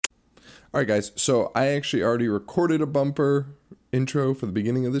All right, guys. So I actually already recorded a bumper intro for the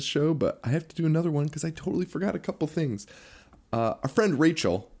beginning of this show, but I have to do another one because I totally forgot a couple things. Our friend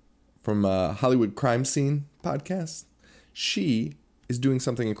Rachel from Hollywood Crime Scene podcast, she is doing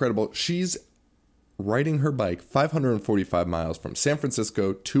something incredible. She's riding her bike 545 miles from San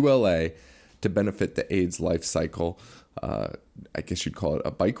Francisco to LA to benefit the AIDS life cycle. I guess you'd call it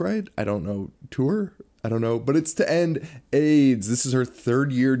a bike ride. I don't know. Tour? I don't know. But it's to end AIDS. This is her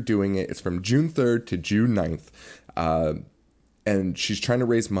third year doing it. It's from June 3rd to June 9th. And she's trying to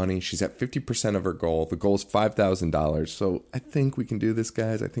raise money. She's at 50% of her goal. The goal is $5,000. So I think we can do this,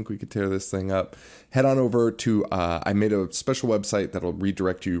 guys. I think we could tear this thing up. Head on over to, I made a special website that'll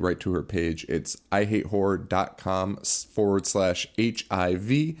redirect you right to her page. It's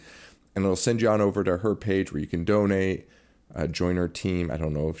ihatehorror.com/HIV. And it'll send you on over to her page where you can donate, join her team. I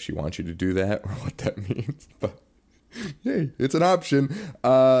don't know if she wants you to do that or what that means, but yay, it's an option.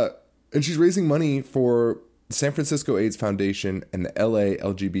 And she's raising money for San Francisco AIDS Foundation and the LA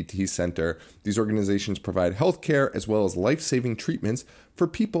LGBT Center. These organizations provide health care as well as life-saving treatments for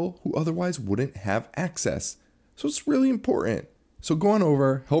people who otherwise wouldn't have access. So it's really important. So go on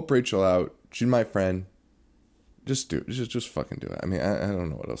over, help Rachel out. She's my friend. Just do it. Just fucking do it. I mean, I don't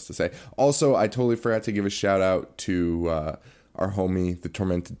know what else to say. Also, I totally forgot to give a shout out to our homie, the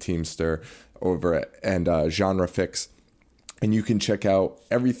Tormented Teamster, over at Genre Fix. And you can check out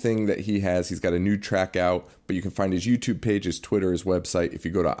everything that he has. He's got a new track out, but you can find his YouTube page, his Twitter, his website. If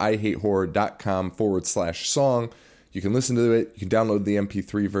you go to ihatehorror.com/song, you can listen to it. You can download the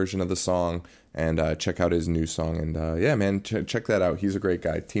MP3 version of the song and check out his new song. And yeah, man, check that out. He's a great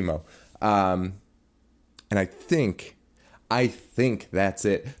guy, Timo. And I think that's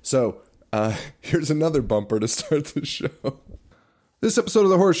it. So here's another bumper to start the show. This episode of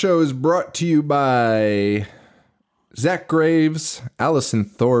The Horror Show is brought to you by Zach Graves, Allison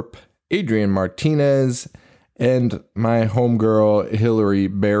Thorpe, Adrian Martinez, and my homegirl, Hillary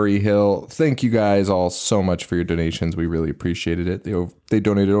Berryhill. Thank you guys all so much for your donations. We really appreciated it. They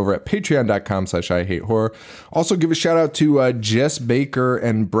donated over at patreon.com/ihatehorror. Also give a shout out to Jess Baker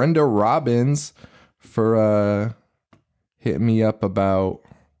and Brenda Robbins for hitting me up about,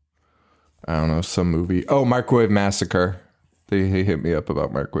 I don't know, some movie. Oh, Microwave Massacre. They hit me up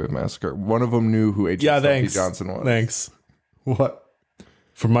about Microwave Massacre. One of them knew who Agent Sophie Johnson was. Thanks. What?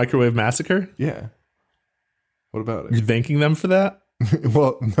 For Microwave Massacre? Yeah. What about it? You're thanking them for that?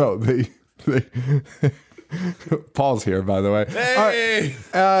 Well, no, they Paul's here, by the way. Hey!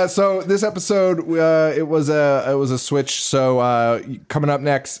 Right. So this episode, it was a switch. So coming up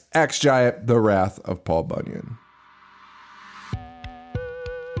next, Axe Giant, The Wrath of Paul Bunyan.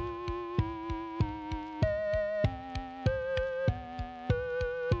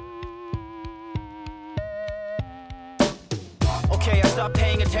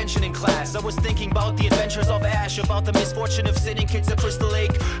 Paying attention in class, I was thinking about the adventures of Ash, about the misfortune of sitting kids at Crystal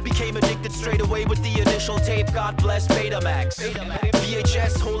Lake. Became addicted straight away with the initial tape. God bless Betamax.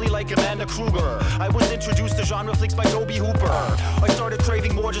 VHS, holy like Amanda Kruger. I was introduced to genre flicks by Toby Hooper. I started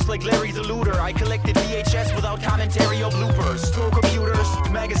craving more just like Larry the Looter. I collected VHS without commentary or bloopers. Store computers,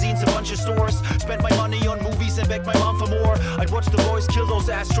 magazines, a bunch of stores. Spent my money on movies and begged my mom for more. I'd watch the boys kill those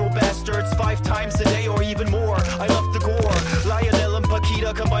Astro bastards 5 times a day or even more. I loved the gore. Lionel and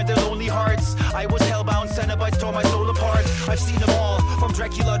Paquita combined their lonely hearts. I was hellbound, Cenobites tore my soul apart. I've seen them all, from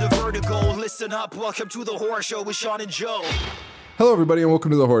Dracula to Vertigo. Listen up, welcome to The Horror Show with Sean and Joe. Hello, everybody, and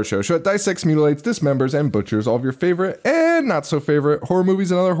welcome to The Horror Show. Show that dissects, mutilates, dismembers, and butchers all of your favorite and not so favorite horror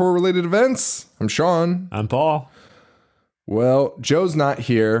movies and other horror-related events. I'm Sean. I'm Paul. Well, Joe's not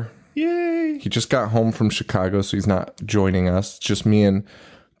here. Yay! He just got home from Chicago, so he's not joining us. It's just me and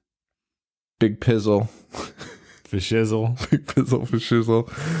Big Pizzle. For shizzle. Big Pizzle for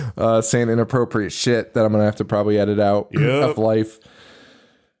shizzle. Saying inappropriate shit that I'm going to have to probably edit out. Yep. Of life.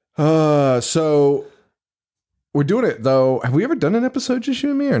 So we're doing it, though. Have we ever done an episode just you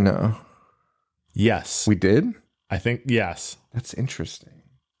and me or no? Yes. We did? I think, yes. That's interesting.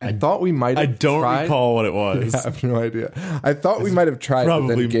 I thought we might have I don't tried. recall what it was. I have no idea. I thought we might have tried, but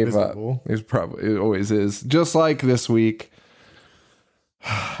then gave miserable. up. It always is. Just like this week.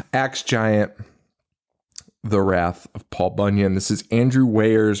 Axe Giant, The Wrath of Paul Bunyan. This is Andrew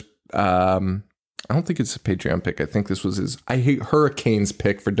Wayer's, I don't think it's a Patreon pick. I think this was his I Hate Hurricanes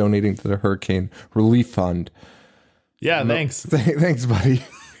pick for donating to the Hurricane Relief Fund. Yeah, thanks. Thanks, buddy.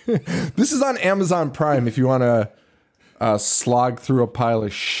 This is on Amazon Prime if you want to slog through a pile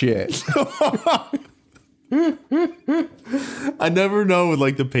of shit. I never know with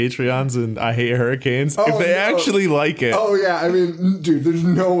like the Patreons and I Hate Hurricanes if they actually like it. Oh yeah, I mean, dude, there's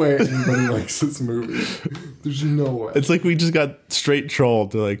no way anybody likes this movie. There's no way. It's like we just got straight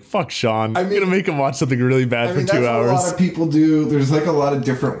trolled. They're like, "Fuck Sean, I'm gonna make him watch something really bad for 2 hours." That's what a lot of people do. There's like a lot of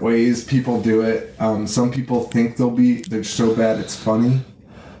different ways people do it. Some people think they're so bad it's funny.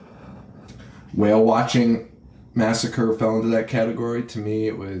 Whale watching Massacre fell into that category. To me,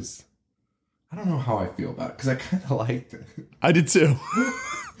 it was. I don't know how I feel about it because I kind of liked it. I did too.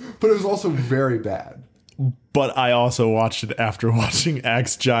 But it was also very bad. But I also watched it after watching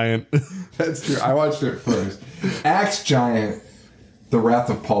Axe Giant. That's true. I watched it first. Axe Giant, The Wrath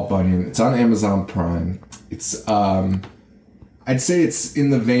of Paul Bunyan. It's on Amazon Prime. It's, I'd say it's in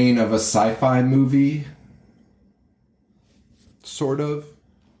the vein of a sci-fi movie. Sort of.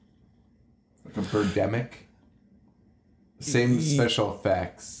 Like a Birdemic. Same special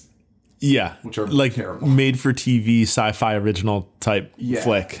effects. Yeah, which are like terrible. Made for TV sci-fi original type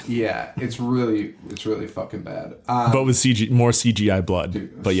flick. Yeah, it's really fucking bad. But with more CGI blood.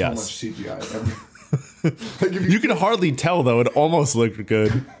 Dude, but so yes, much CGI. Like you can hardly tell though. It almost looked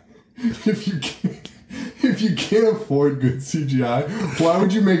good. If you can't afford good CGI, why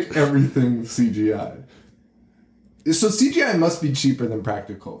would you make everything CGI? So CGI must be cheaper than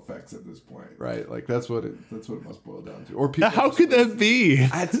practical effects at this point, right? Like that's what it must boil down to. Or people How could that be?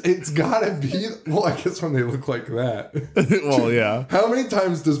 It's gotta be. Well, I guess when they look like that. Well, yeah. How many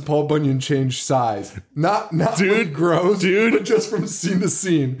times does Paul Bunyan change size? Not dude, when he grows, dude, but just from scene to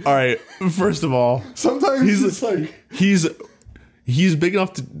scene. All right. First of all, sometimes he's like he's big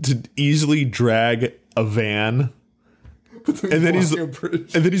enough to easily drag a van. And then he's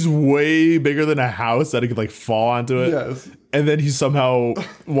way bigger than a house that he could like fall onto it. Yes. And then he somehow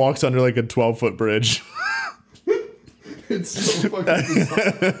walks under like a 12-foot bridge. It's so fucking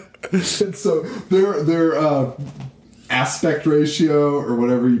bizarre. It's so their aspect ratio or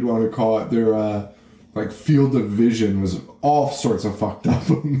whatever you'd want to call it, their like field of vision was all sorts of fucked up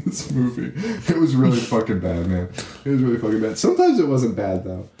in this movie. It was really fucking bad, man. It was really fucking bad. Sometimes it wasn't bad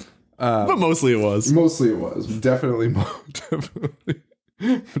though. But mostly it was. Mostly it was. Definitely mostly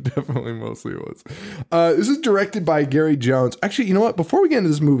it was. This is directed by Gary Jones. Actually, you know what? Before we get into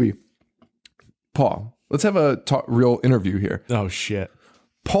this movie, Paul, let's have a real interview here. Oh, shit.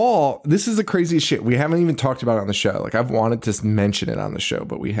 Paul, this is the craziest shit. We haven't even talked about it on the show. Like, I've wanted to mention it on the show,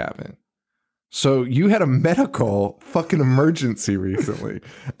 but we haven't. So you had a medical fucking emergency recently.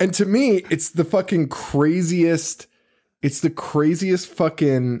 And to me, it's the fucking craziest... It's the craziest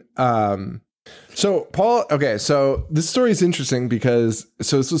fucking... So, Paul... Okay, so this story is interesting because...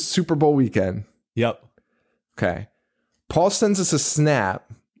 So this was Super Bowl weekend. Yep. Okay. Paul sends us a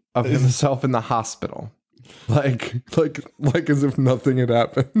snap of himself in the hospital. Like as if nothing had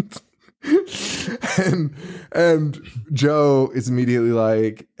happened. and Joe is immediately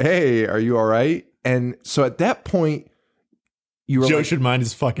like, hey, are you all right? And so at that point... Joe should mind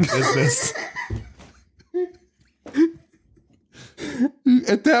his fucking business.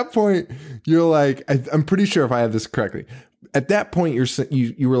 At that point, you're like, I'm pretty sure if I have this correctly. At that point,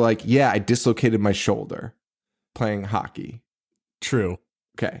 you were like, yeah, I dislocated my shoulder playing hockey. True.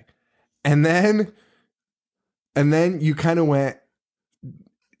 Okay. And then you kind of went,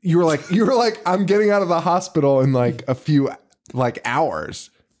 you were like, I'm getting out of the hospital in like a few like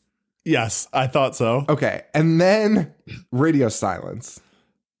hours. Yes, I thought so. Okay. And then radio silence.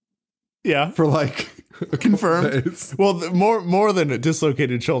 Yeah. For like confirmed. Days. Well, more than a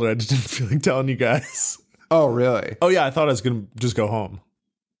dislocated shoulder, I just didn't feel like telling you guys. Oh, really? Oh, yeah. I thought I was going to just go home.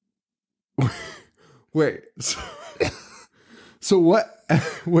 Wait. So what?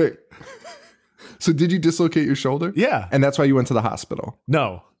 Wait. So did you dislocate your shoulder? Yeah. And that's why you went to the hospital?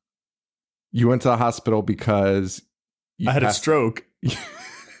 No. You went to the hospital because I had a stroke.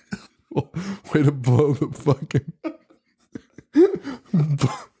 Way to blow the fucking...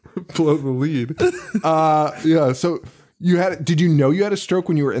 blow the lead. Yeah, so did you know you had a stroke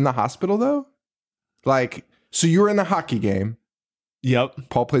when you were in the hospital though? Like, so you were in the hockey game. Yep.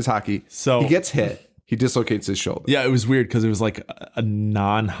 Paul plays hockey. So he gets hit. He dislocates his shoulder. Yeah, it was weird because it was like a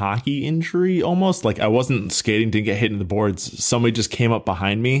non-hockey injury almost. Like I wasn't skating, didn't get hit in the boards. Somebody just came up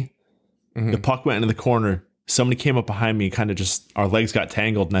behind me. Mm-hmm. The puck went into the corner. Somebody came up behind me, kind of just, our legs got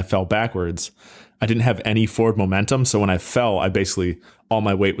tangled and I fell backwards. I didn't have any forward momentum. So when I fell, all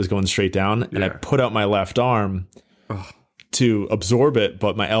my weight was going straight down. And I put out my left arm to absorb it,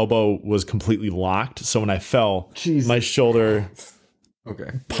 but my elbow was completely locked. So when I fell, my shoulder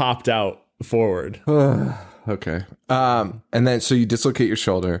popped out forward. Okay. And then, so you dislocate your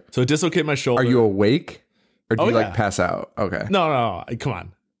shoulder. So I dislocate my shoulder. Are you awake? Or do you like pass out? Okay. No. Come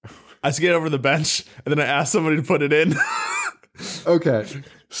on. I skated over the bench and then I asked somebody to put it in. Okay.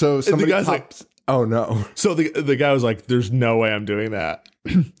 So somebody guy's pops. Oh no. So the guy was like, "There's no way I'm doing that."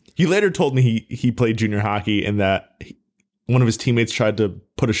 He later told me he played junior hockey and that one of his teammates tried to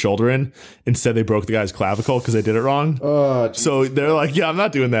put a shoulder in. Instead, they broke the guy's clavicle because they did it wrong. Oh, so they're like, "Yeah, I'm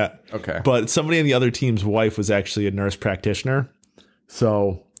not doing that." Okay. But somebody in the other team's wife was actually a nurse practitioner.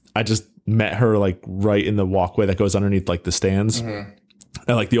 So I just met her like right in the walkway that goes underneath like the stands.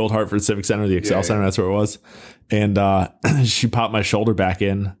 At like the old Hartford Civic Center, the Excel Center, that's where it was. And she popped my shoulder back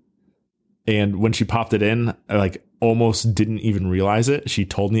in. And when she popped it in, I like almost didn't even realize it. She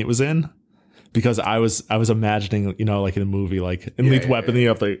told me it was in because I was imagining, you know, like in the movie, like in Lethal Weapon, you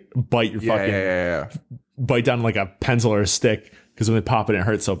have to bite your bite down like a pencil or a stick because when they pop it, it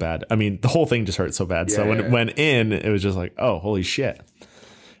hurts so bad. I mean, the whole thing just hurts so bad. So when it went in, it was just like, oh, holy shit.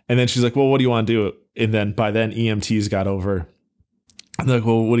 And then she's like, well, what do you want to do? And then by then EMTs got over. And they're like,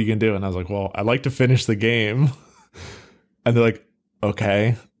 well, what are you going to do? And I was like, well, I'd like to finish the game. And they're like,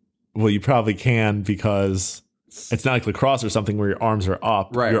 okay, well, you probably can because it's not like lacrosse or something where your arms are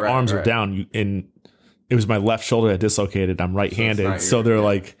up. Your arms are down. And it was my left shoulder that dislocated. I'm right-handed. So they're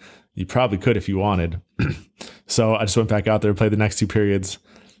like, you probably could if you wanted. So I just went back out there and played the next 2 periods.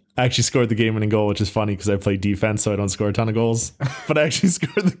 I actually scored the game-winning goal, which is funny because I play defense, so I don't score a ton of goals. But I actually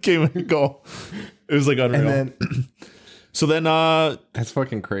scored the game-winning goal. It was like unreal. And then, so then, that's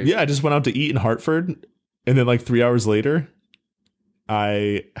fucking crazy. Yeah, I just went out to eat in Hartford, and then like 3 hours later,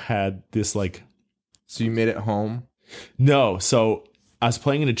 I had this like. So you made it home? No, so I was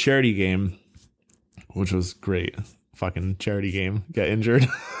playing in a charity game, which was great. Fucking charity game. Got injured.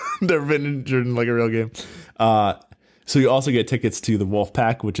 Never been injured in like a real game. So you also get tickets to the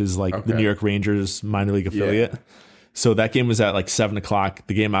Wolfpack, which is like the New York Rangers minor league affiliate. So that game was at like 7:00.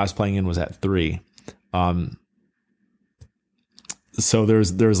 The game I was playing in was at 3. So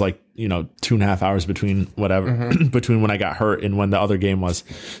there's like, you know, 2.5 hours between whatever, between when I got hurt and when the other game was.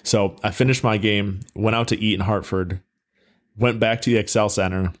 So I finished my game, went out to eat in Hartford, went back to the Excel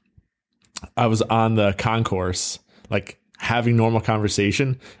Center. I was on the concourse, like having normal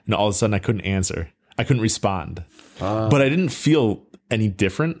conversation, and all of a sudden I couldn't answer. I couldn't respond. But I didn't feel any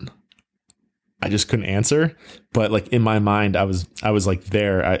different. I just couldn't answer. But like in my mind, I was like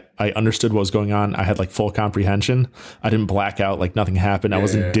there. I understood what was going on. I had like full comprehension. I didn't black out, like nothing happened. I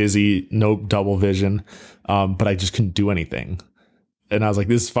wasn't dizzy, no double vision. But I just couldn't do anything. And I was like,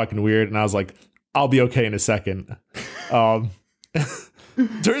 this is fucking weird. And I was like, I'll be okay in a second. Turns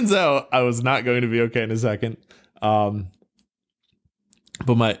out I was not going to be okay in a second. But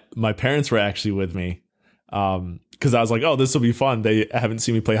my parents were actually with me. Because I was like, oh, this will be fun. They haven't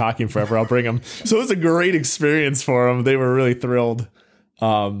seen me play hockey in forever. I'll bring them. So it was a great experience for them. They were really thrilled.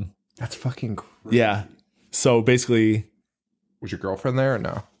 That's fucking crazy. Yeah. So basically. Was your girlfriend there or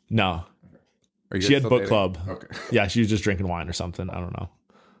no? No. She had book club. Okay. Yeah, she was just drinking wine or something. I don't know.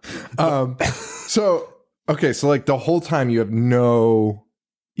 So like the whole time you have no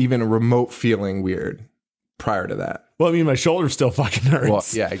even a remote feeling weird prior to that. Well, I mean, my shoulder still fucking hurts. Well,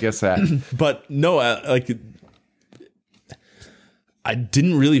 yeah, I guess that. But no, I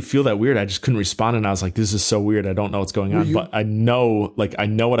didn't really feel that weird. I just couldn't respond, and I was like, "This is so weird. I don't know what's going on." But I know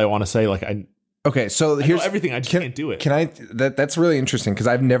what I want to say. Like okay, so here's know everything. I just can't do it. Can I? That's really interesting because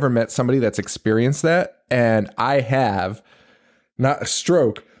I've never met somebody that's experienced that, and I have not a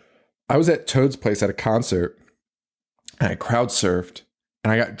stroke. I was at Toad's place at a concert, and I crowd surfed.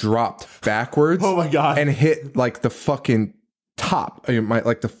 And I got dropped backwards. Oh my God. And hit like the fucking top,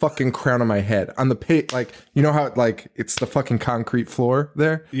 like the fucking crown of my head on the like, you know how like it's the fucking concrete floor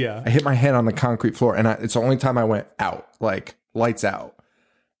there? Yeah. I hit my head on the concrete floor and it's the only time I went out, like lights out.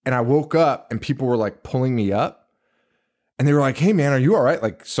 And I woke up and people were like pulling me up and they were like, hey man, are you all right?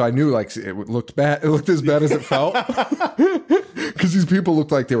 Like, so I knew like it looked bad. It looked as bad as it felt. Because these people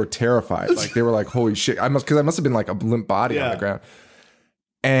looked like they were terrified. Like they were like, holy shit. Because I must have been like a limp body on the ground.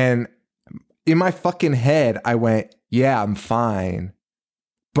 And in my fucking head, I went, yeah, I'm fine.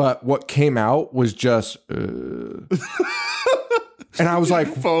 But what came out was just, and I was like,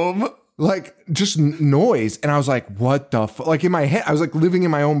 foam, like just noise. And I was like, what the fuck? Like in my head, I was like living in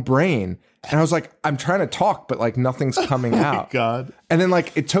my own brain. And I was like, I'm trying to talk, but like nothing's coming out. God. And then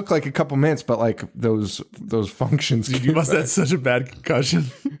like it took like a couple minutes, but like those functions. Dude, you must have had such a bad concussion.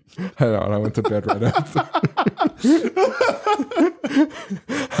 I know, and I went to bed right after.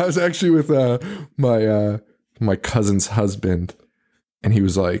 I was actually with my cousin's husband, and he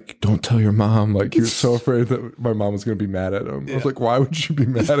was like, "Don't tell your mom." Like he was so afraid that my mom was going to be mad at him. Yeah. I was like, "Why would she be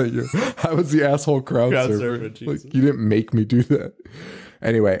mad at you? I was the asshole crowd surfer. Like you didn't make me do that."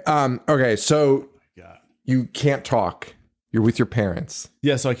 Anyway, okay, so you can't talk. You're with your parents.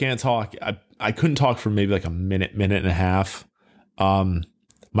 Yeah, so I can't talk. I couldn't talk for maybe like a minute and a half.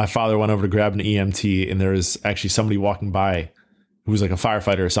 My father went over to grab an EMT, and there was actually somebody walking by who was like a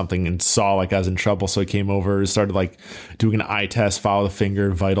firefighter or something and saw like I was in trouble. So he came over, started like doing an eye test, follow the finger,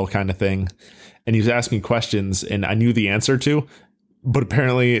 vital kind of thing. And he was asking me questions, and I knew the answer to. But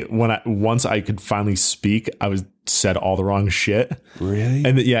apparently, once I could finally speak, I said all the wrong shit. Really?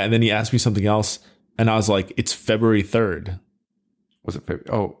 And then he asked me something else, and I was like, "It's February 3rd." Was it February?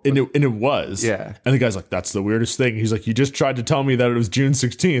 Oh, and it was. Yeah. And the guy's like, "That's the weirdest thing." He's like, "You just tried to tell me that it was June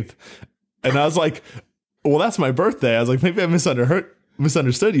 16th," and I was like, "Well, that's my birthday." I was like, "Maybe I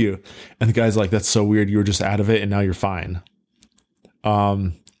misunderstood you." And the guy's like, "That's so weird. You were just out of it, and now you're fine."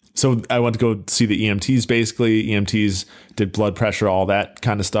 So I went to go see the EMTs, basically. EMTs did blood pressure, all that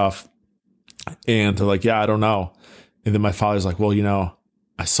kind of stuff. And they're like, "Yeah, I don't know." And then my father's like, "Well,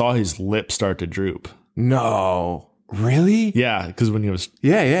 I saw his lip start to droop." No. Really? Yeah, because when he was...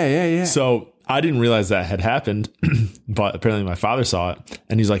 Yeah. So I didn't realize that had happened, but apparently my father saw it.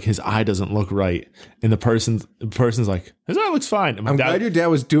 And he's like, his eye doesn't look right. And the person's like, his eye looks fine. And I'm glad your dad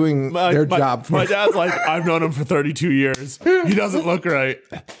was doing their job for my dad's like, "I've known him for 32 years. He doesn't look right."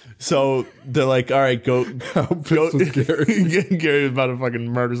 So they're like, "All right, go." Gary was about to fucking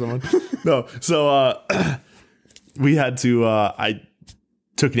murder someone. No. So we had to, I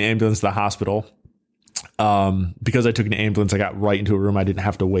took an ambulance to the hospital. Because I took an ambulance, I got right into a room. I didn't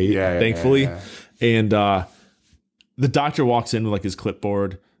have to wait, thankfully. Yeah. And the doctor walks in with like his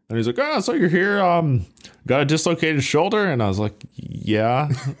clipboard, and he's like, "Oh, so you're here? Got a dislocated shoulder?" And I was like, "Yeah,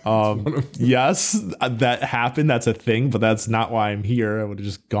 yes, that happened. That's a thing, but that's not why I'm here. I would have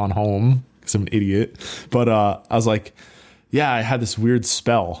just gone home because I'm an idiot." But I was like, "Yeah, I had this weird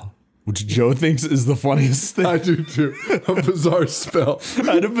spell." Which Joe thinks is the funniest thing. I do too. A bizarre spell.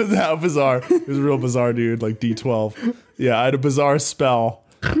 I had how bizarre. It was a real bizarre, dude. Like D12. Yeah, I had a bizarre spell,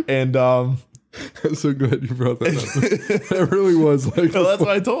 and I'm so glad you brought that up. It really was like. Well, that's what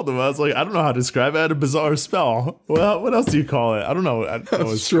I told him. I was like, "I don't know how to describe it. I had a bizarre spell." Well, what else do you call it? I don't know.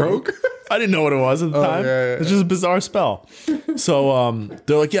 A stroke? I didn't know what it was at the time. Yeah. It's just a bizarre spell. So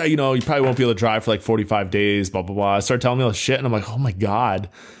they're like, "Yeah, you probably won't be able to drive for like 45 days, blah, blah, blah." I started telling me all this shit, and I'm like, "Oh my God."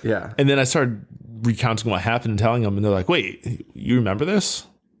 Yeah. And then I started recounting what happened and telling them, and they're like, "Wait, you remember this?"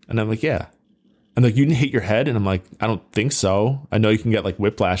 And I'm like, "Yeah." And like, "You didn't hit your head?" And I'm like, "I don't think so. I know you can get like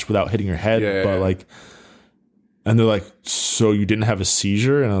whiplash without hitting your head, but like," and they're like, "So you didn't have a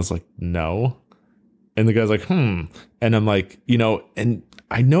seizure?" And I was like, "No." And the guy's like, And I'm like, and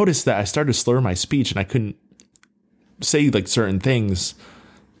I noticed that I started to slur my speech and I couldn't say like certain things.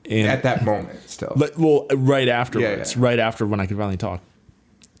 And at that moment still. Right afterwards, right after when I could finally talk.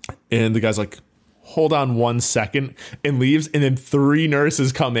 And the guy's like, "Hold on 1 second," and leaves. And then 3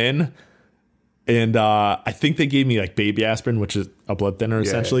 nurses come in. And I think they gave me like baby aspirin, which is a blood thinner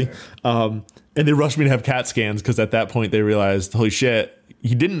essentially. And they rushed me to have CAT scans because at that point they realized, holy shit,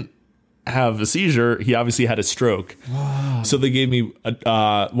 he didn't have a seizure. He obviously had a stroke. Wow. So they gave me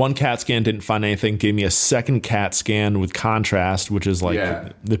one CAT scan, didn't find anything. Gave me a second CAT scan with contrast, which is like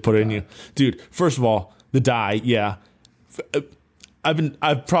they put it in you. Dude, first of all, the dye,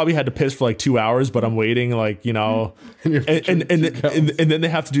 I've probably had to piss for like 2 hours, but I'm waiting, like, and then they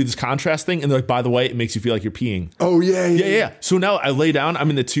have to do this contrast thing, and they're like, "By the way, it makes you feel like you're peeing." Oh yeah. So now I lay down, I'm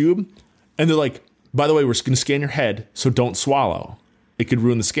in the tube, and they're like, "By the way, we're going to scan your head, so don't swallow. It could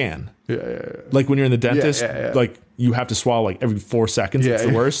ruin the scan." Yeah. Like when you're in the dentist, like you have to swallow like every 4 seconds. It's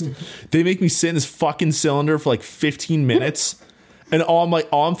the worst. They make me sit in this fucking cylinder for like 15 minutes, and all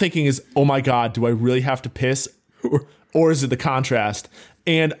I'm thinking is, "Oh my God, do I really have to piss?" Or is it the contrast?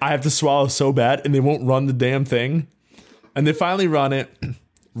 And I have to swallow so bad, and they won't run the damn thing. And they finally run it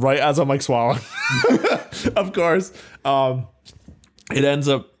right as I'm like swallowing. Of course. It ends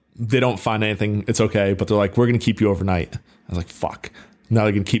up, they don't find anything. It's okay. But they're like, "We're going to keep you overnight." I was like, fuck. Now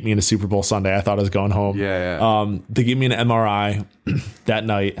they're going to keep me into Super Bowl Sunday. I thought I was going home. They gave me an MRI that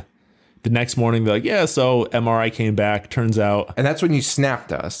night. The next morning, they're like, "Yeah, so MRI came back. Turns out." And that's when you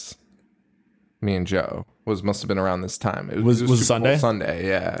snapped us. Me and Joe. Must have been around this time. It was Sunday? Sunday,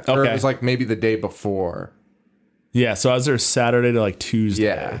 yeah. Okay. Or it was like maybe the day before. Yeah, so I was there Saturday to like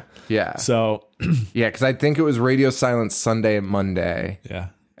Tuesday. Yeah. So yeah, because I think it was radio silence Sunday and Monday. Yeah.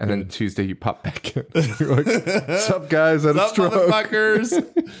 And then Tuesday you pop back in. You're like, "What's up, guys? I had a stroke." Motherfuckers.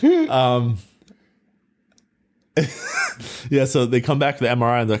 Yeah, so they come back to the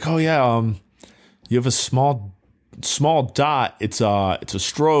MRI and they're like, "Oh yeah, you have a small dot. It's a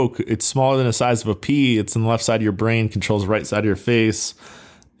stroke. It's smaller than the size of a pea. It's on the left side of your brain, controls the right side of your face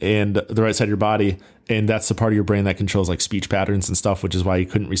and the right side of your body. And that's the part of your brain that controls like speech patterns and stuff, which is why you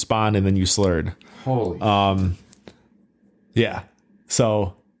couldn't respond and then you slurred." Holy. Yeah.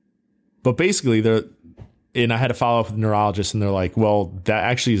 So, but basically and I had to follow up with the neurologist, and they're like, well, that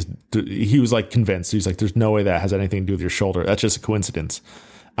actually is, he was like convinced. He's like, there's no way that has anything to do with your shoulder. That's just a coincidence.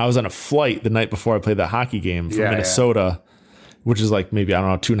 I was on a flight the night before I played that hockey game from Minnesota, which is like maybe, I don't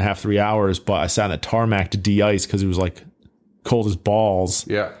know, 2.5, 3 hours. But I sat on the tarmac to de-ice because it was like cold as balls.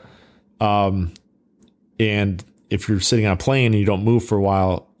 Yeah. And if you're sitting on a plane and you don't move for a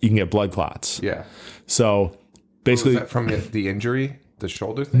while, you can get blood clots. Yeah. So basically, Was that from the injury, the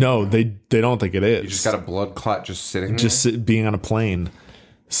shoulder thing? no, they don't think it is. You just got a blood clot just sitting there? Just being on a plane.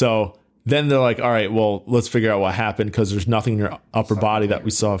 So then they're like, all right, well, let's figure out what happened because there's nothing in your upper body that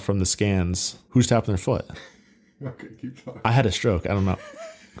we saw from the scans. Who's tapping their foot? Okay, keep talking. I had a stroke. I don't know.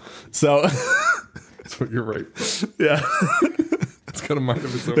 So, So you're right. yeah. It's got a mind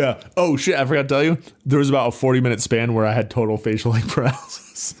of its own. Yeah. Oh, shit. I forgot to tell you. There was about a 40-minute span where I had total facial like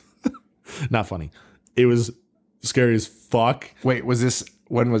paralysis. Not funny. It was scary as fuck. Wait,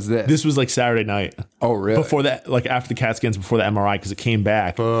 when was this? This was like Saturday night. Oh, really? Before that, like after the CAT scans, before the MRI, because it came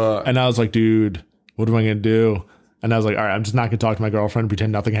back. And I was like, dude, what am I going to do? And I was like, all right, I'm just not going to talk to my girlfriend and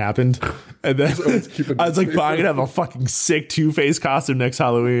pretend nothing happened. And then I was like, fine, I'm going to have a fucking sick Two-Face costume next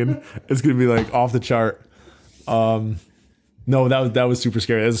Halloween. It's going to be like off the chart. No, that was super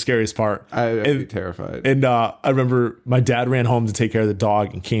scary. That was the scariest part. I'd be terrified. And I remember my dad ran home to take care of the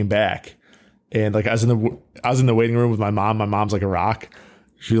dog and came back. And like I was in the waiting room with my mom. My mom's like a rock.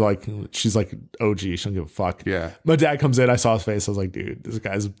 She's like OG. She don't give a fuck. Yeah. My dad comes in. I saw his face. I was like, dude, this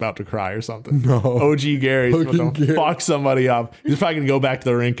guy's about to cry or something. No. OG Gary's about to fuck somebody up. He's probably gonna go back to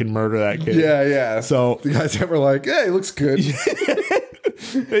the rink and murder that kid. Yeah, yeah. So the guys that were like, hey, he looks good. He's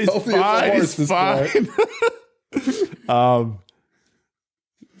fine. He's fine.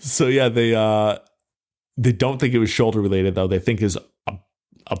 So yeah, they don't think it was shoulder related though. They think it's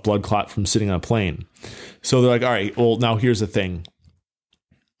a blood clot from sitting on a plane. So they're like, all right, well now here's the thing.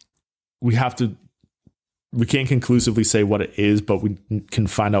 We can't conclusively say what it is, but we can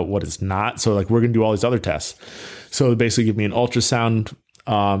find out what it's not. So like we're going to do all these other tests. So they basically give me an ultrasound.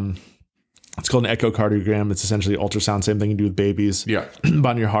 It's called an echocardiogram. It's essentially ultrasound. Same thing you do with babies. Yeah.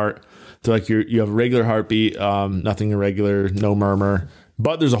 On your heart. They're like, you have a regular heartbeat, nothing irregular, no murmur,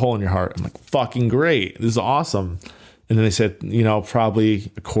 but there's a hole in your heart. I'm like, fucking great. This is awesome. And then they said,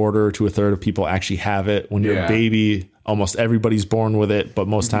 probably a quarter to a third of people actually have it. When you're a baby, almost everybody's born with it, but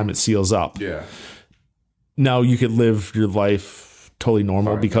most time it seals up. Yeah. Now you could live your life totally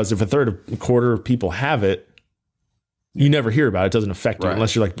normal because if a quarter of people have it, you never hear about it. It doesn't affect you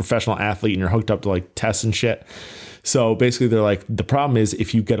unless you're like a professional athlete and you're hooked up to like tests and shit. So basically they're like, the problem is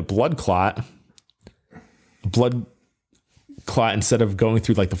if you get a blood clot, instead of going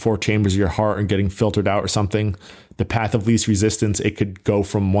through like the 4 chambers of your heart and getting filtered out or something, the path of least resistance, it could go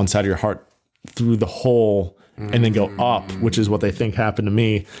from one side of your heart through the hole and then go up, which is what they think happened to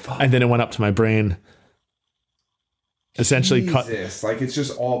me. And then it went up to my brain. Essentially like it's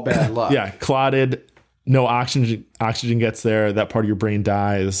just all bad luck. Yeah, clotted, no oxygen gets there, that part of your brain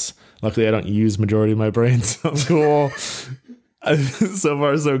dies. Luckily I don't use majority of my brain, so cool. So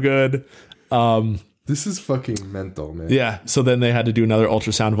far so good. This is fucking mental, man. Yeah, so then they had to do another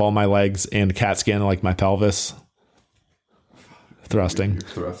ultrasound of all my legs and a CAT scan of like my pelvis. Thrusting.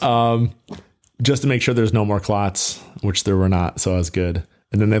 Just to make sure there's no more clots, which there were not, so I was good.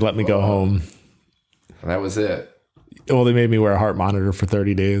 And then they let me go home. That was it. Well, they made me wear a heart monitor for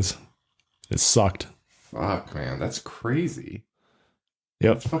 30 days. It sucked. Fuck, man. That's crazy.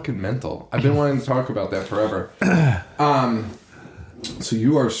 Yep. That's fucking mental. I've been wanting to talk about that forever. So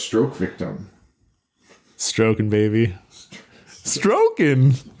you are a stroke victim. Stroking, baby.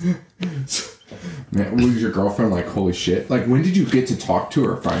 Stroking. Man, was your girlfriend like, holy shit? Like, when did you get to talk to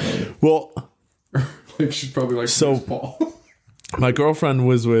her finally? Well, like, she's probably like, so Paul. My girlfriend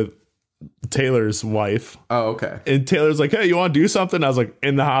was with Taylor's wife. Oh, okay. And Taylor's like, hey, you want to do something? I was like,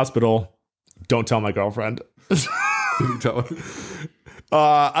 in the hospital. Don't tell my girlfriend. Did you tell her?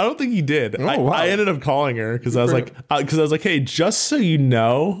 I don't think he did. Oh, wow. I ended up calling her because I was like, hey, just so you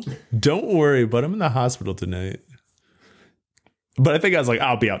know, don't worry, but I'm in the hospital tonight. But I think I was like,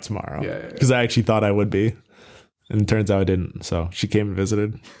 I'll be out tomorrow. Yeah. Because I actually thought I would be. And it turns out I didn't. So she came and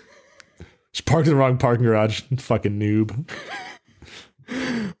visited. She parked in the wrong parking garage. Fucking noob.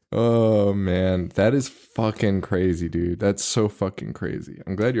 Oh, man. That is fucking crazy, dude. That's so fucking crazy.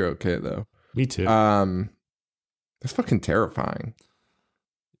 I'm glad you're okay, though. Me too. That's fucking terrifying.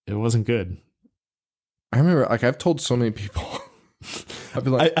 It wasn't good. I remember, like, I've told so many people. I've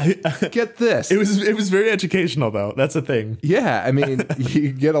been like, I get this. It was very educational, though. That's the thing. Yeah, I mean,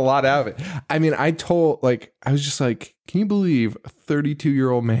 you get a lot out of it. I mean, I was just like, can you believe a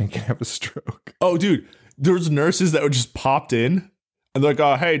 32-year-old man can have a stroke? Oh, dude, there was nurses that would just popped in and they're like,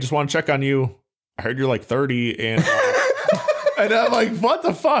 oh, hey, just want to check on you. I heard you're like 30 and and I'm like, what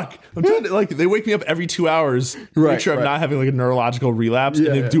the fuck? I'm trying to, like, they wake me up every 2 hours to make sure I'm not having like a neurological relapse. And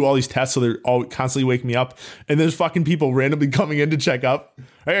they do all these tests, so they're all constantly waking me up. And there's fucking people randomly coming in to check up.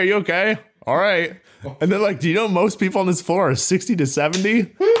 Hey, are you okay? All right. And they're like, do you know most people on this floor are 60 to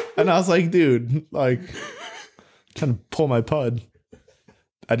 70? And I was like, dude, like, trying to pull my pud.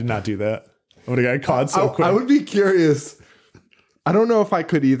 I did not do that. I would have got caught so quick. I would be curious. I don't know if I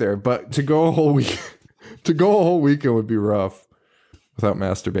could either, but to go a whole weekend would be rough without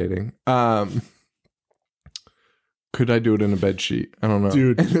masturbating. Could I do it in a bed sheet? I don't know,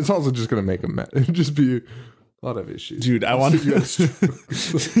 dude. And it's also just gonna make a mess. It'd just be a lot of issues, dude. I want to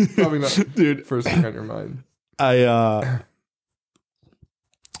probably not, dude. First thing on your mind.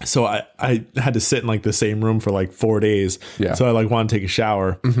 So I had to sit in like the same room for like 4 days. Yeah. So I like want to take a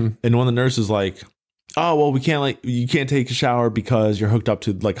shower, and one of the nurses like, oh, well, you can't take a shower because you're hooked up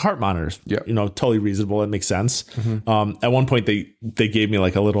to like heart monitors. Yeah. You know, totally reasonable. It makes sense. At one point they gave me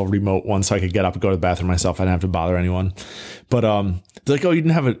like a little remote one so I could get up and go to the bathroom myself. I didn't have to bother anyone. But they're like, oh, you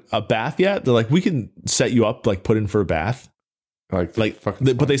didn't have a bath yet? They're like, we can set you up, like put in for a bath. But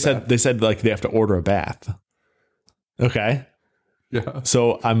they said like they have to order a bath. Okay. Yeah.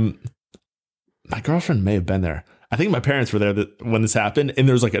 So my girlfriend may have been there. I think my parents were there when this happened, and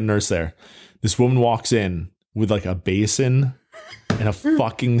there was like a nurse there. This woman walks in with like a basin and a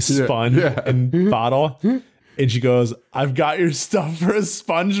fucking sponge and bottle, and she goes, "I've got your stuff for a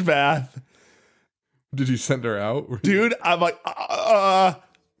sponge bath." Did you send her out? Dude, I'm like, I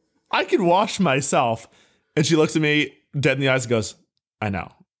can wash myself. And she looks at me dead in the eyes and goes, I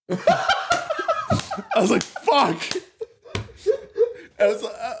know. I was like, fuck. I was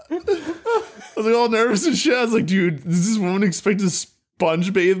like all nervous and shit. I was like, dude, does this woman expect to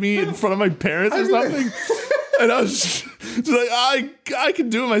sponge bathe me in front of my parents or something? And I was just like, I can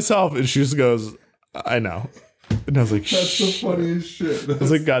do it myself. And she just goes, I know. And I was like, that's the funniest shit. I was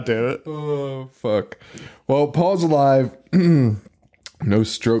like, God damn it. Oh, fuck. Well, Paul's alive. No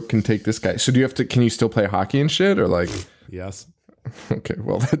stroke can take this guy. So can you still play hockey and shit, or like? Yes. Okay,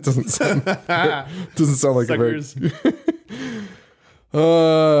 well, that doesn't sound like Suckers. a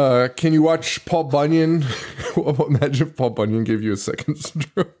very... can you watch Paul Bunyan? Imagine if Paul Bunyan gave you a second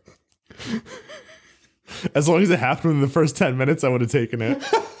stroke. As long as it happened in the first 10 minutes, I would have taken it.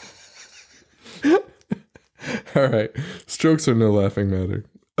 All right. Strokes are no laughing matter.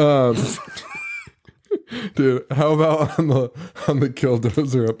 Dude, how about on the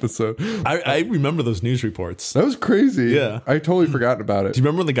Killdozer episode? I remember those news reports. That was crazy. Yeah. I totally forgot about it. Do you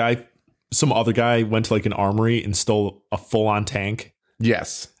remember when some other guy went to like an armory and stole a full-on tank?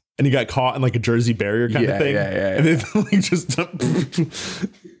 And he got caught in like a Jersey barrier kind of thing? Yeah. And then like just...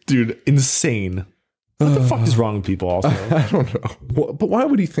 Dude, insane. What the fuck is wrong with people also? I don't know. Well, but why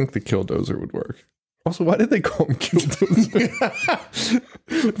would he think the Killdozer would work? Also, why did they call him Killdozer?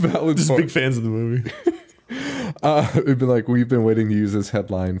 Valid Just point. big fans of the movie. It'd be like, we've been waiting to use this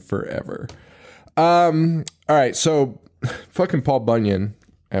headline forever. All right, so fucking Paul Bunyan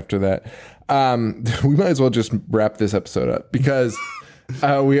after that. We might as well just wrap this episode up because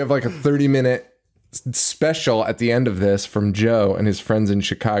we have like a 30-minute special at the end of this from Joe and his friends in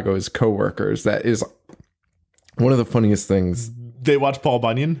Chicago, his coworkers. That is one of the funniest things. They watched Paul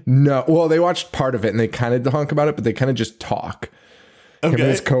Bunyan? No. Well, they watched part of it and they kind of honk about it, but they kind of just talk. Okay. Him and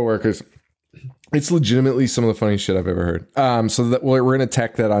his coworkers. It's legitimately some of the funniest shit I've ever heard. So that we're going to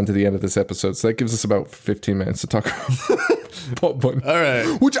tack that onto the end of this episode. So that gives us about 15 minutes to talk about Paul Bunyan. All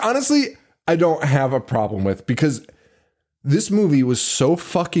right. Which honestly, I don't have a problem with because this movie was so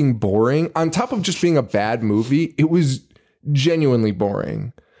fucking boring. On top of just being a bad movie, it was genuinely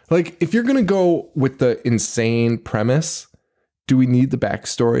boring. Like, if you're going to go with the insane premise, do we need the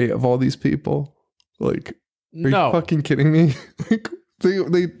backstory of all these people? Like, are you fucking kidding me? Like,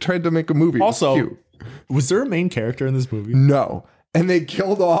 they tried to make a movie. Also, was there a main character in this movie? No. And they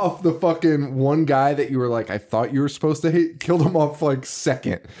killed off the fucking one guy that you were like, I thought you were supposed to hate. Killed him off like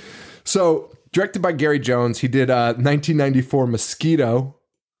second. So, directed by Gary Jones. He did 1994 Mosquito.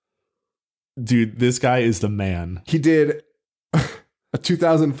 Dude, this guy is the man. He did a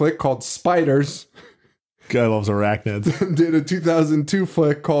 2000 flick called Spiders. Guy loves arachnids. Did a 2002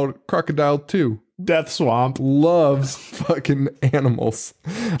 flick called Crocodile 2. Death Swamp. Loves fucking animals.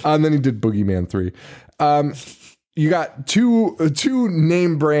 And then he did Boogeyman 3. You got two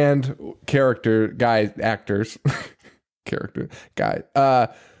name brand actors. Character guy.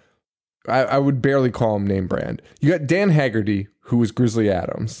 I would barely call him name brand. You got Dan Haggerty, who was Grizzly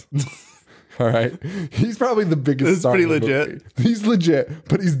Adams. All right. He's probably the biggest That's star pretty in the legit. movie. He's legit,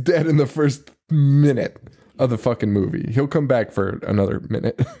 but he's dead in the first minute of the fucking movie. He'll come back for another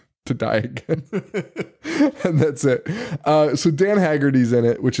minute to die again. And that's it. So Dan Haggerty's in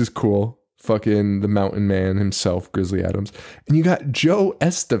it, which is cool. Fucking the mountain man himself, Grizzly Adams. And you got Joe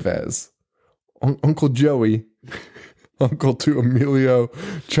Estevez, Uncle Joey, uncle to Emilio,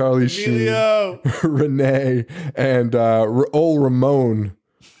 Charlie Sheen, Renee, and old Ramon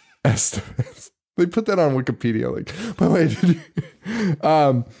Estevez. They put that on Wikipedia. Like, by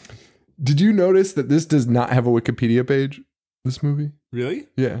the way, did you notice that this does not have a Wikipedia page? This movie? Really?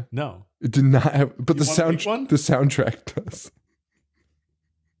 Yeah. No. It did not have, but the the soundtrack does.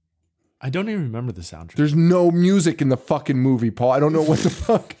 I don't even remember the soundtrack. There's no music in the fucking movie, Paul. I don't know what the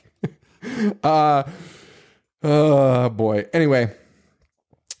fuck. Boy. Anyway.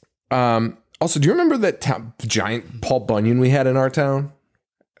 Also, do you remember that giant Paul Bunyon we had in our town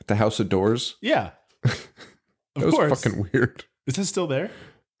at the House of Doors? Yeah. That was fucking weird. Is that still there?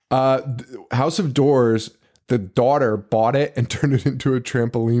 House of Doors, the daughter bought it and turned it into a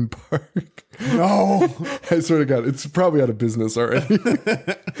trampoline park. No. I swear to God, it's probably out of business already.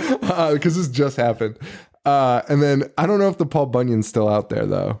 Because this just happened. And then I don't know if the Paul Bunyon's still out there,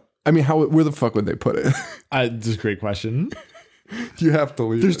 though. I mean, where the fuck would they put it? This is a great question. You have to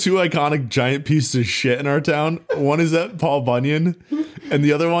leave. There's two iconic giant pieces of shit in our town. One is at Paul Bunyon, and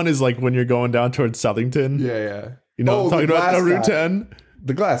the other one is like when you're going down towards Southington. Yeah. You know, what I'm talking about Route 10.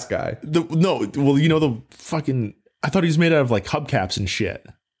 The glass guy. The fucking. I thought he was made out of like hubcaps and shit.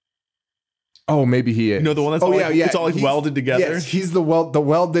 Oh, maybe he is. You know the one that's it's all like welded together. Yes, he's the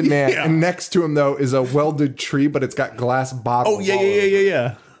welded man. Yeah. And next to him though is a welded tree, but it's got glass bottles. Oh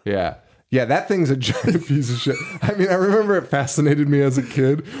yeah. Yeah, that thing's a giant piece of shit. I mean, I remember it fascinated me as a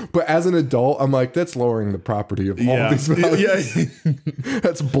kid, but as an adult, I'm like, that's lowering the property of all these values. Yeah.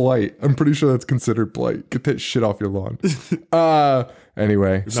 That's blight. I'm pretty sure that's considered blight. Get that shit off your lawn.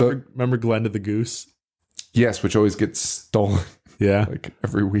 Anyway. Remember Glenda the Goose? Yes, which always gets stolen. Yeah. Like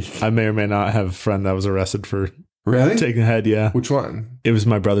every week. I may or may not have a friend that was arrested for taking the head, yeah. Which one? It was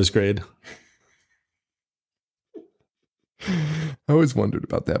my brother's grade. I always wondered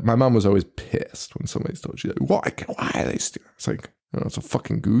about that. My mom was always pissed when somebody stole. She's like, why are they stealing? It's like, I don't know, it's a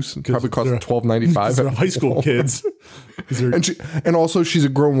fucking goose. It probably cost $12.95. They're high school kids. And also she's a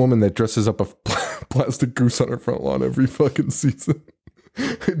grown woman that dresses up a plastic goose on her front lawn every fucking season.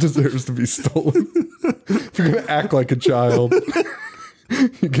 It deserves to be stolen. If you're going to act like a child,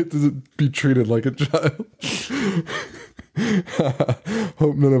 you get to be treated like a child.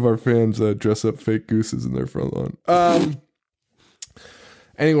 Hope none of our fans dress up fake gooses in their front lawn.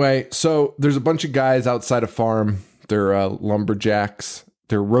 Anyway, so there's a bunch of guys outside a farm. They're lumberjacks.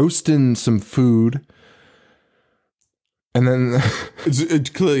 They're roasting some food. And then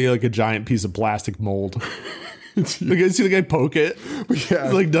it's clearly like a giant piece of plastic mold. Like I see the guy poke it. Yeah.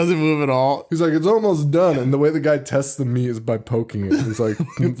 It like doesn't move at all. He's like, it's almost done. And the way the guy tests the meat is by poking it. He's like,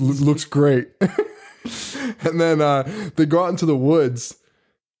 it looks great. And then they go out into the woods.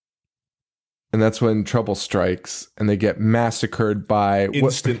 And that's when trouble strikes. And they get massacred by...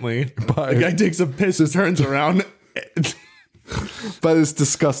 Instantly. The guy takes a piss and turns around. By this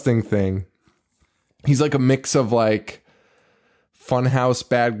disgusting thing. He's like a mix of like Funhouse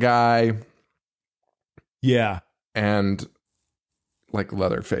bad guy... Yeah. And like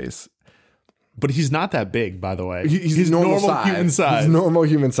Leatherface. But he's not that big, by the way. He's normal human size. He's normal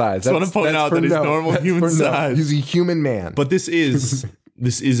human size. I want to point out that he's normal human size. He's a human man. But this is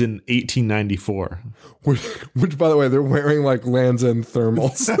in 1894. Which, by the way, they're wearing like Lands End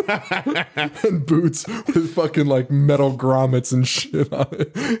thermals and boots with fucking like metal grommets and shit on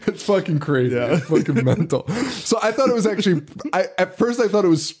it. It's fucking crazy. Yeah. It's fucking mental. So I thought it was actually, at first I thought it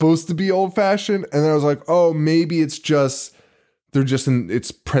was supposed to be old fashioned. And then I was like, oh, maybe it's just,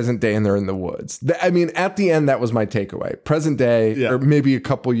 it's present day and they're in the woods. I mean, at the end, that was my takeaway. Present day, or maybe a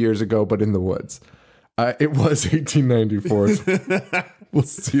couple years ago, but in the woods. It was 1894. We'll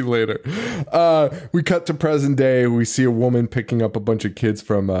see later. We cut to present day. We see a woman picking up a bunch of kids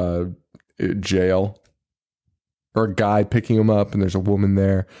from jail. Or a guy picking them up, and there's a woman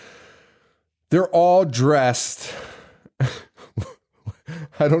there. They're all dressed.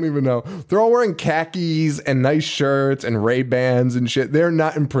 I don't even know. They're all wearing khakis and nice shirts and Ray-Bans and shit. They're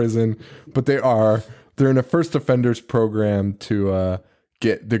not in prison, but they are. They're in a first offenders program to...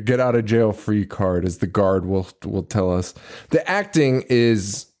 get the get out of jail free card, as the guard will tell us. The acting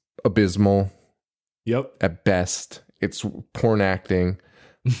is abysmal. Yep. At best, it's porn acting.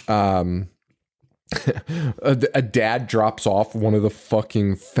 A dad drops off one of the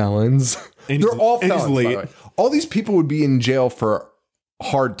fucking felons. They're all felons, by the way. All these people would be in jail for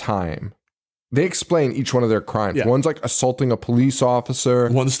hard time. They explain each one of their crimes. Yeah. One's like assaulting a police officer.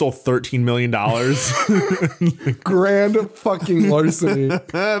 One stole $13 million. Grand fucking larceny.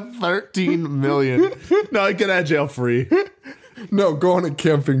 13 million. No, I get out of jail free. No, go on a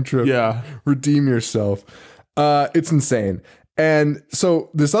camping trip. Yeah. Redeem yourself. It's insane. And so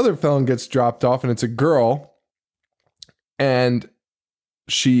this other felon gets dropped off, and it's a girl. And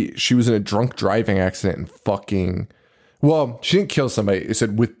she was in a drunk driving accident and fucking... Well, she didn't kill somebody. It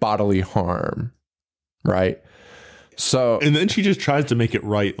said with bodily harm, right? So, And then she just tries to make it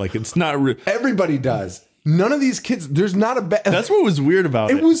right. Like, it's not... everybody does. None of these kids... There's not a... That's what was weird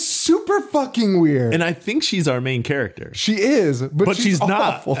about it. It was super fucking weird. And I think she's our main character. She is, but She's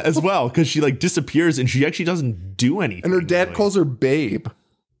awful. not as well, because she like disappears and she actually doesn't do anything. And her dad really. calls her babe.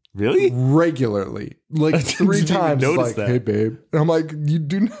 Really? Regularly. Like 3 didn't even times. notice Like, that. hey, babe. And I'm like, you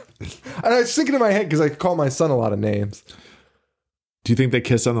do not... And I was thinking in my head, because I call my son a lot of names. Do you think they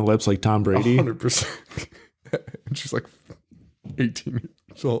kiss on the lips like Tom Brady? 100%. And she's like 18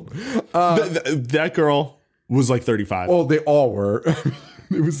 years old. That girl was like 35. Well, they all were.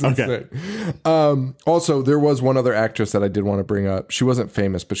 It was insane. Also, there was one other actress that I did want to bring up. She wasn't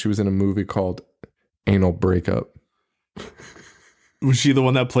famous, but she was in a movie called Anal Breakup. Was she the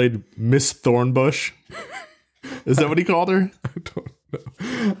one that played Miss Thornbush? Is that what he called her? I don't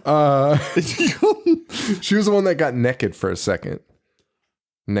know. She was the one that got naked for a second.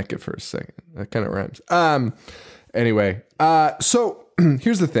 Naked for a second. That kind of rhymes. Anyway, so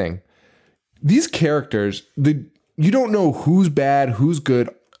here's the thing. These characters, you don't know who's bad, who's good.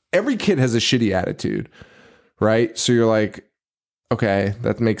 Every kid has a shitty attitude, right? So you're like, okay,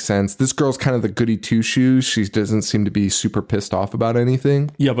 that makes sense. This girl's kind of the goody two-shoes. She doesn't seem to be super pissed off about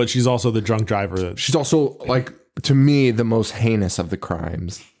anything. Yeah, but she's also the drunk driver. She's also, like, to me, the most heinous of the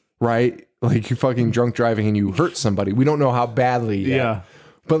crimes, right? Like, you're fucking drunk driving and you hurt somebody. We don't know how badly yet. Yeah.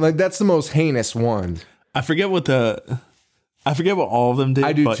 But, like, that's the most heinous one. I forget what all of them did.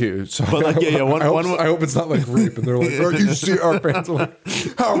 I do too. So but like, yeah, I hope it's not like rape, and they're like, "Oh, you see our fans are like,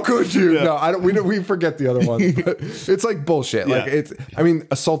 how could you?" Yeah. No, I don't. We forget the other one. But it's like bullshit. Yeah. Like it's. I mean,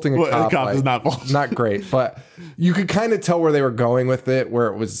 assaulting a cop, like, is not bullshit. Not great, but you could kind of tell where they were going with it. Where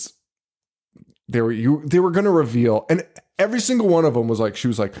it was, they were going to reveal, and every single one of them was like, she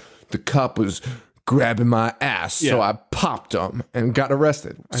was like, the cop was grabbing my ass, so I popped him and got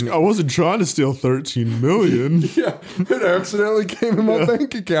arrested. I wasn't trying to steal 13 million. Yeah, it accidentally came in my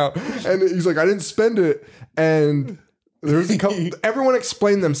bank account, and he's like, I didn't spend it. And there's a couple. Everyone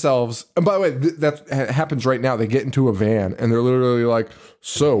explained themselves. And by the way, that happens right now. They get into a van, and they're literally like,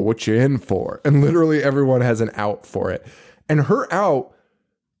 "So, what you in for?" And literally everyone has an out for it. And her out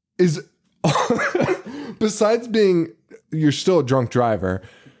is, besides being, you're still a drunk driver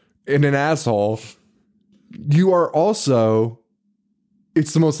and an asshole, you are also,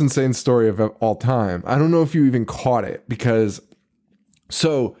 it's the most insane story of all time. I don't know if you even caught it, because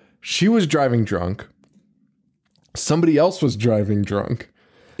so she was driving drunk. Somebody else was driving drunk.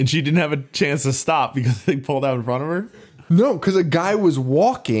 And she didn't have a chance to stop because they pulled out in front of her? No, because a guy was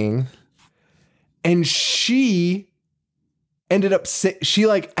walking and she ended up,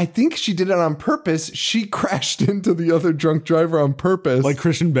 I think she did it on purpose. She crashed into the other drunk driver on purpose. Like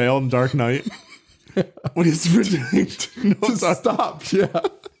Christian Bale in Dark Knight. When he's to stop. Yeah.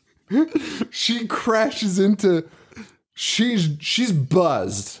 She crashes into, she's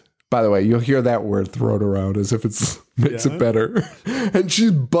buzzed. By the way, you'll hear that word thrown around as if it makes it better. And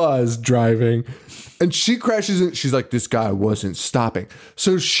she's buzzed driving. And she crashes in. She's like, this guy wasn't stopping.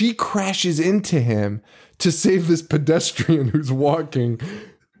 So she crashes into him to save this pedestrian who's walking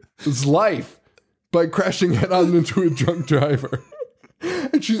his life by crashing head on into a drunk driver.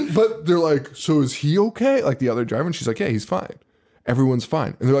 And but they're like, so is he okay? Like the other driver. And she's like, yeah, he's fine. Everyone's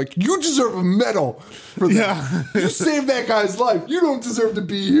fine. And they're like, you deserve a medal for that. Yeah. You saved that guy's life. You don't deserve to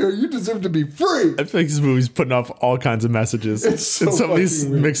be here. You deserve to be free. I think this movie's putting off all kinds of messages. It's so and some of these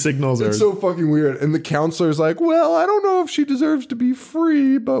weird. mixed signals It's so fucking weird. And the counselor's like, well, I don't know if she deserves to be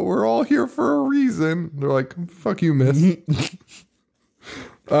free, but we're all here for a reason. They're like, fuck you, miss.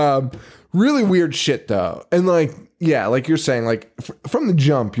 Really weird shit, though. And like, yeah, like you're saying, like from the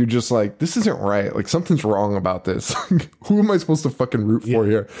jump, you're just like, this isn't right. Like something's wrong about this. Who am I supposed to fucking root for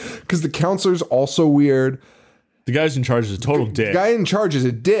here? Because the counselor's also weird. The guy's in charge is a total dick. The guy in charge is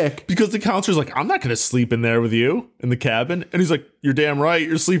a dick. Because the counselor's like, I'm not going to sleep in there with you in the cabin. And he's like, you're damn right.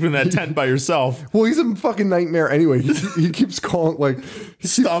 You're sleeping in that tent by yourself. Well, he's a fucking nightmare anyway. He keeps calling, like, he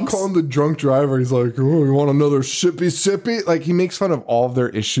keeps calling the drunk driver. He's like, oh, you want another sippy? Like, he makes fun of all of their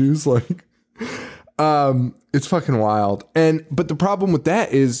issues. Like, it's fucking wild. But the problem with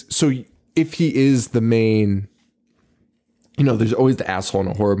that is, so if he is the main You know, there's always the asshole in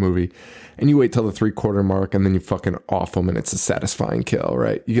a horror movie, and you wait till the 3/4 mark, and then you fucking off them, and it's a satisfying kill,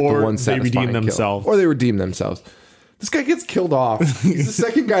 right? You get Or the one they satisfying redeem kill. themselves. Or they redeem themselves. This guy gets killed off. He's the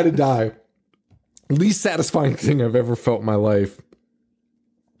second guy to die. Least satisfying thing I've ever felt in my life.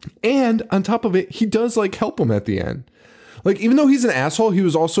 And on top of it, he does like help him at the end. Like, even though he's an asshole, he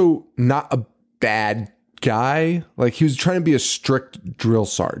was also not a bad guy. Like, he was trying to be a strict drill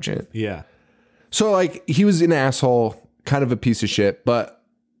sergeant. Yeah. So, like, he was an asshole, kind of a piece of shit, but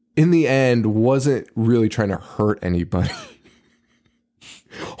in the end, wasn't really trying to hurt anybody.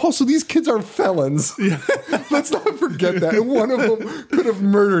 Also, these kids are felons. Yeah. Let's not forget that. And one of them could have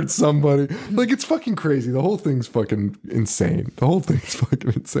murdered somebody. Like, it's fucking crazy. The whole thing's fucking insane.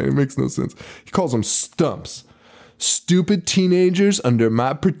 It makes no sense. He calls them stumps. Stupid teenagers under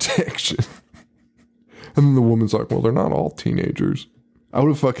my protection. And then the woman's like, well, they're not all teenagers. I would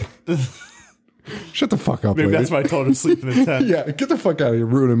have fucking... Shut the fuck up, Maybe lady. that's why I told her to sleep in the tent. Yeah, get the fuck out of here,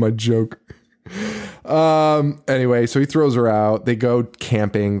 ruining my joke. Anyway, so he throws her out. They go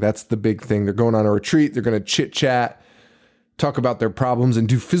camping. That's the big thing. They're going on a retreat. They're going to chit chat, talk about their problems, and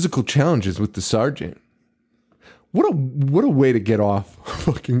do physical challenges with the sergeant. What a way to get off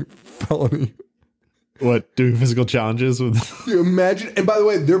fucking felony. What, doing physical challenges with? You imagine? And by the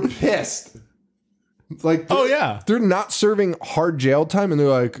way, they're pissed. Like, Oh, yeah. they're not serving hard jail time, and they're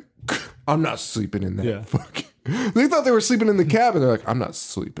like, I'm not sleeping in that. Yeah. Fucking. They thought they were sleeping in the cabin. They're like, I'm not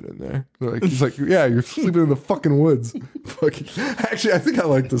sleeping in there. They're like, he's like, yeah, you're sleeping in the fucking woods. Fucking. Actually, I think I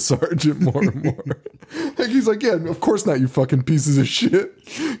like the sergeant more and more. Like, he's like, yeah, of course not, you fucking pieces of shit.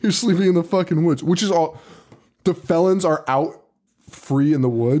 You're sleeping in the fucking woods, which is all. The felons are out free in the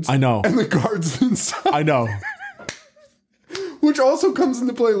woods. I know. And the guards inside. I know. Which also comes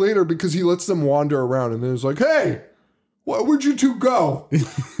into play later because he lets them wander around and then it's like, hey, where'd you two go?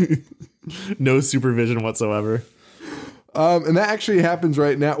 No supervision whatsoever. And that actually happens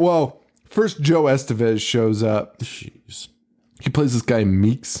right now. Well, first Joe Estevez shows up. Jeez. He plays this guy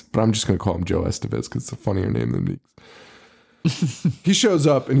Meeks, but I'm just going to call him Joe Estevez because it's a funnier name than Meeks. He shows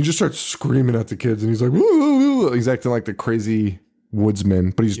up and he just starts screaming at the kids and he's like, woo, woo, woo. He's acting like the crazy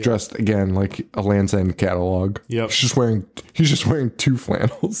woodsman, but he's dressed again like a Land's End catalog. Yep. He's just wearing 2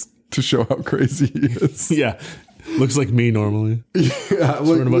 flannels to show how crazy he is. Yeah. Looks like me normally. Yeah, like,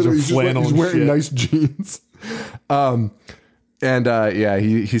 wearing a bunch of flannel he's and wearing shit. nice jeans.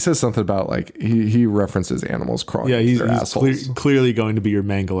 He says something about like he references animals crawling. Yeah, he's assholes. clearly going to be your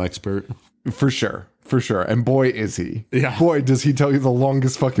mangle expert. For sure. And boy, is he. Yeah. Boy, does he tell you the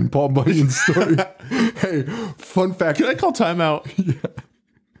longest fucking Paul Bunyan story. Hey, fun fact. Can I call timeout? Yeah.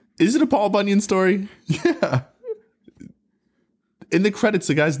 Is it a Paul Bunyan story? Yeah. In the credits,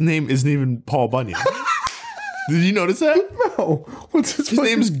 the guy's name isn't even Paul Bunyan. Did you notice that? No. What's his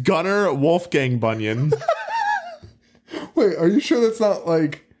name's Gunnar Wolfgang Bunyan. Wait, are you sure that's not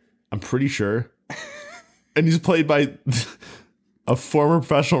like... I'm pretty sure. And he's played by a former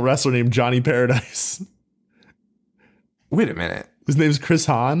professional wrestler named Johnny Paradise. Wait a minute. His name's Chris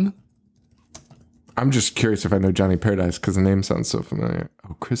Hahn. I'm just curious if I know Johnny Paradise because the name sounds so familiar.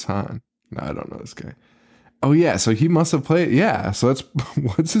 Oh, Chris Hahn. No, I don't know this guy. Oh, yeah. So he must have played. Yeah. So that's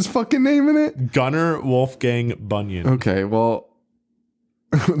what's his fucking name in it? Gunnar Wolfgang Bunyan. Okay. Well,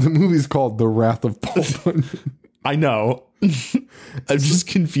 the movie's called The Wrath of Paul Bunyan. I know. I'm just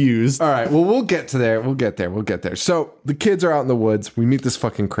confused. All right. Well, we'll get to there. We'll get there. So the kids are out in the woods. We meet this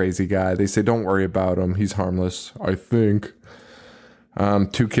fucking crazy guy. They say, don't worry about him. He's harmless, I think. 2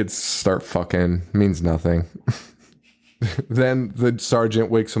 kids start fucking. Means nothing. Then the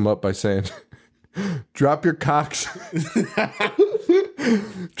sergeant wakes him up by saying, drop your cocks.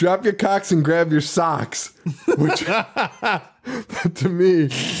 Drop your cocks and grab your socks. Which, to me,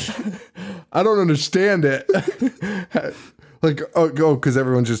 I don't understand it. Like, oh, because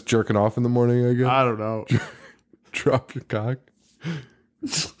everyone's just jerking off in the morning, I guess. I don't know. Drop your cock. I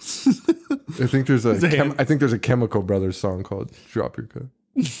think there's a Chemical Brothers song called "Drop Your Cock."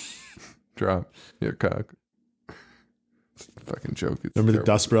 Drop your cock. It's a fucking joke. It's Remember terrible. the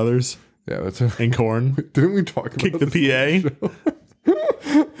Dust Brothers? Yeah, that's And Korn? Didn't we talk about Kick the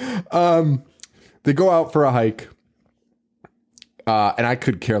PA? They go out for a hike. And I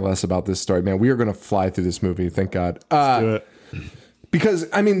could care less about this story, man. We are going to fly through this movie. Thank God. Let's do it. Because,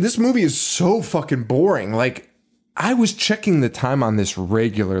 I mean, this movie is so fucking boring. Like, I was checking the time on this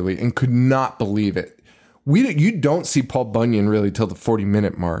regularly and could not believe it. You don't see Paul Bunyan really till the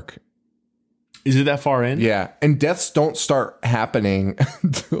 40-minute mark. Is it that far in? Yeah. And deaths don't start happening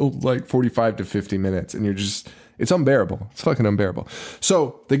until like 45 to 50 minutes. And it's unbearable. It's fucking unbearable.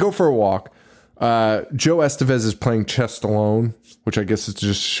 So they go for a walk. Joe Estevez is playing Chess Stallone, which I guess is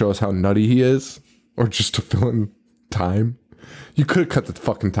just shows how nutty he is, or just to fill in time. You could have cut the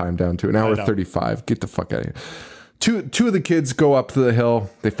fucking time down to an hour 35. Get the fuck out of here. Two of the kids go up to the hill.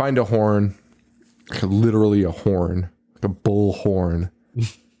 They find a horn. Literally a horn. Like a bull horn.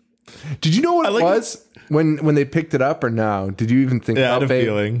 Did you know what it was when they picked it up or no? Did you even think about it? I had a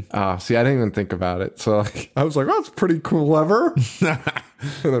feeling. See, I didn't even think about it. So like, I was like, oh, that's pretty clever.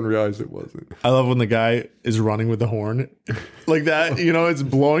 And then realized it wasn't. I love when the guy is running with the horn like that. You know, it's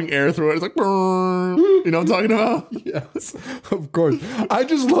blowing air through it. It's like, brrr. You know what I'm talking about? Yes, of course. I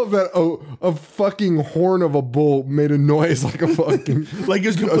just love that a fucking horn of a bull made a noise like a fucking... like it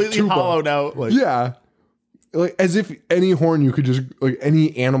was completely hollowed out. Like, yeah. Like as if any horn you could just, like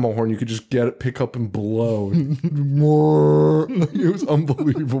any animal horn you could just get it, pick up and blow. It was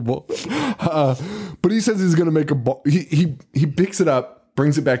unbelievable. But he says he's gonna make a ball. He picks it up,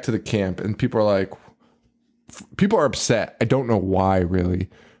 brings it back to the camp, and people are upset. I don't know why, really.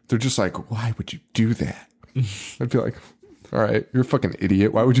 They're just like, why would you do that? I'd be like, all right, you're a fucking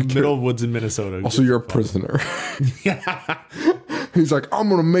idiot. Why would you care? Middle of woods in Minnesota. Also, you're a prisoner. Yeah. He's like, I'm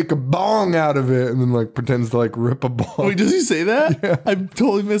going to make a bong out of it. And then like pretends to like rip a bong. Wait, does he say that? Yeah. I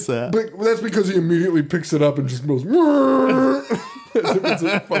totally missed that. But that's because he immediately picks it up and just goes, as if it's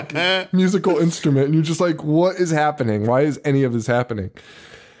a fucking musical instrument. And you're just like, what is happening? Why is any of this happening?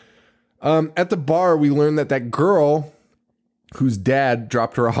 At the bar, we learned that girl whose dad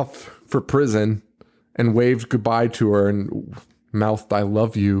dropped her off for prison and waved goodbye to her and mouthed I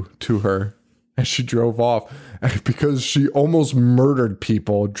love you to her as she drove off because she almost murdered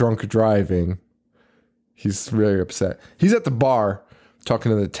people drunk driving. He's very upset. He's at the bar talking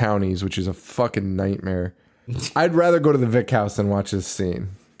to the townies, which is a fucking nightmare. I'd rather go to the Vic house than watch this scene.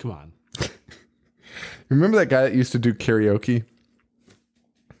 Come on. Remember that guy that used to do karaoke?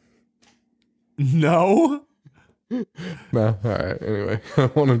 No. No? All right. Anyway, I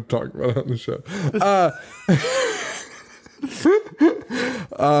want to talk about it on the show.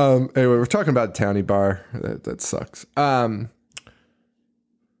 Anyway, we're talking about Townie Bar. That sucks.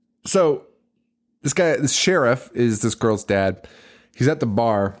 So this sheriff is this girl's dad. He's at the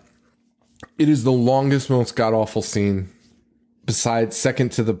bar. It is the longest, most god-awful scene besides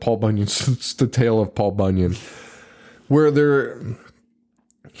second to the Paul Bunyan, it's the tale of Paul Bunyan, where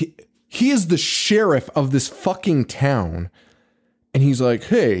he is the sheriff of this fucking town. And he's like,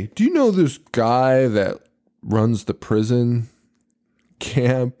 hey, do you know this guy that runs the prison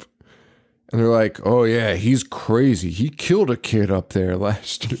camp? And they're like, oh yeah, he's crazy. He killed a kid up there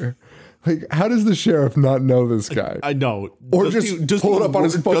last year. Like, how does the sheriff not know this guy? I know. Or just pull it up on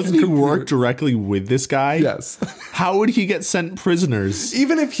his fucking Doesn't he work directly with this guy? Yes. How would he get sent prisoners?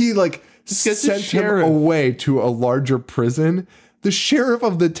 Even if he like sent him away to a larger prison, the sheriff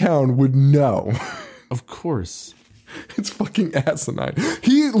of the town would know. Of course. It's fucking asinine.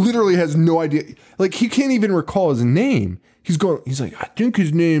 He literally has no idea. Like, he can't even recall his name. He's like, I think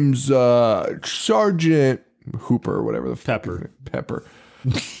his name's Sergeant Hooper or whatever the fuck. Pepper.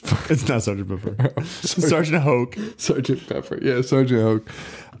 It's not Sergeant Pepper. Sergeant Hoke. Sergeant Pepper. Yeah, Sergeant Hoke.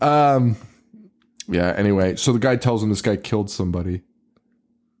 Yeah, anyway. So the guy tells him this guy killed somebody.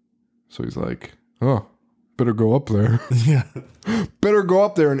 So he's like, oh, better go up there. Yeah. Better go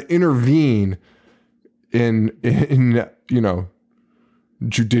up there and intervene in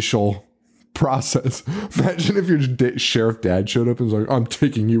judicial process. Imagine if your sheriff dad showed up and was like, I'm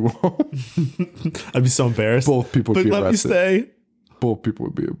taking you home. I'd be so embarrassed. Both people would be arrested. Let me stay. Both people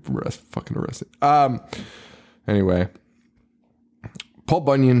would be fucking arrested. Anyway, Paul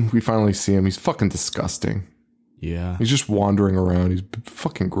Bunyan, we finally see him. He's fucking disgusting. Yeah. He's just wandering around. He's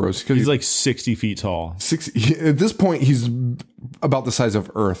fucking gross. He's like 60 feet tall. At this point, he's about the size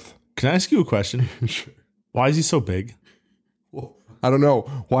of Earth. Can I ask you a question? Sure. Why is he so big? Well, I don't know.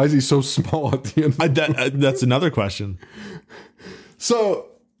 Why is he so small at the end? That's another question. So,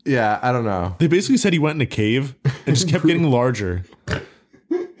 yeah, I don't know. They basically said he went in a cave and just kept getting larger.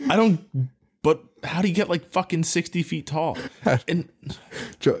 But how do you get like fucking 60 feet tall? And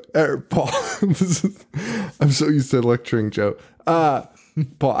Joe, Paul, I'm so used to lecturing Joe.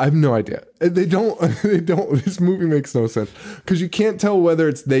 Paul, I have no idea. They don't, this movie makes no sense. Because you can't tell whether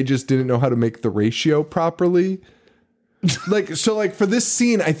it's they just didn't know how to make the ratio properly. So for this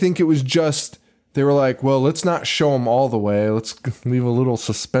scene, I think it was just, they were like, well, let's not show him all the way. Let's leave a little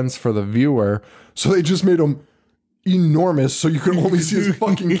suspense for the viewer. So they just made him enormous so you could only see his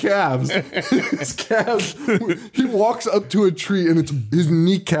fucking calves. His calves. He walks up to a tree and his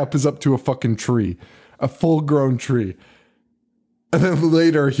kneecap is up to a fucking tree. A full-grown tree. And then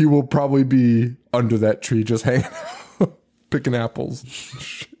later he will probably be under that tree just hanging out, picking apples.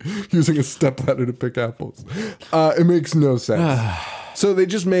 Using a stepladder to pick apples. It makes no sense. So they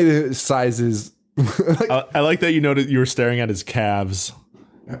just made his sizes I like that you noted you were staring at his calves.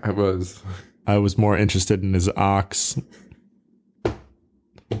 I was more interested in his ox.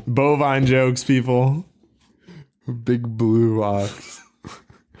 Bovine jokes, people. Big blue ox.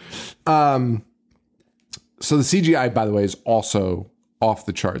 So the CGI, by the way, is also off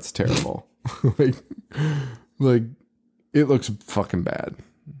the charts terrible. like it looks fucking bad.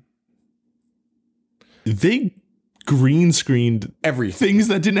 They green screened everything. Things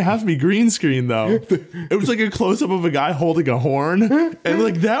that didn't have to be green screened though. It was like a close up of a guy holding a horn, and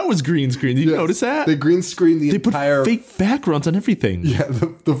like that was green screen. Did you notice that? They green screened the entire. They put fake backgrounds on everything. Yeah,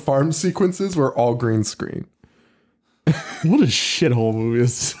 the farm sequences were all green screen. What a shithole movie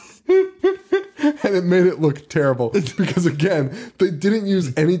is. And it made it look terrible because again, they didn't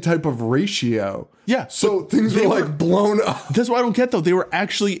use any type of ratio. Yeah, so things were like blown up. That's what I don't get though. They were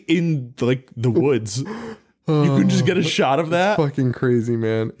actually in like the woods. You could just get a shot of that. It's fucking crazy,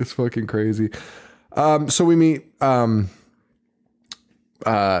 man. It's fucking crazy. So we meet.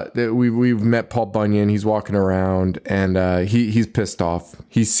 We've met Paul Bunyan. He's walking around and he's pissed off.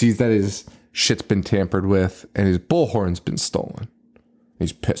 He sees that his shit's been tampered with and his bullhorn's been stolen.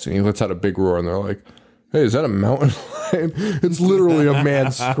 He's pissed and he lets out a big roar and they're like, "Hey, is that a mountain lion?" It's literally a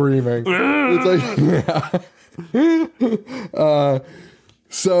man screaming. It's like, yeah.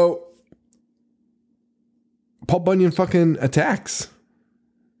 So Paul Bunyan fucking attacks.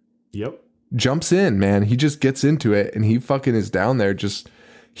 Yep. Jumps in, man. He just gets into it and he fucking is down there.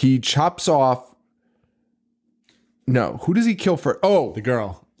 He chops off. No, who does he kill for? Oh, the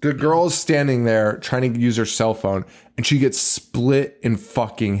girl. The girl is standing there trying to use her cell phone and she gets split in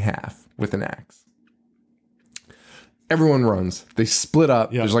fucking half with an axe. Everyone runs. They split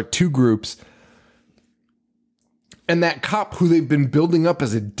up. Yep. There's like two groups. And that cop who they've been building up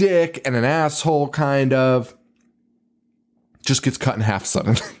as a dick and an asshole kind of just gets cut in half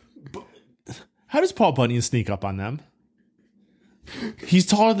suddenly. How does Paul Bunyan sneak up on them? He's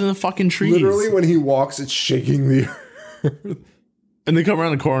taller than the fucking trees. Literally when he walks, it's shaking the earth. And they come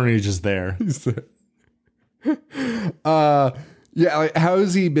around the corner and he's just there. He's there. Yeah, like, how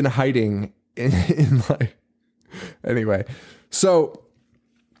has he been hiding in like... Anyway, so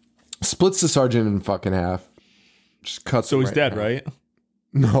splits the sergeant in fucking half. Just cuts. So he's dead, right?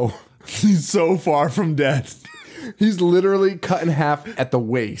 No. He's so far from dead. He's literally cut in half at the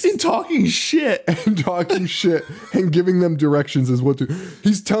waist. And talking shit. And giving them directions as what to...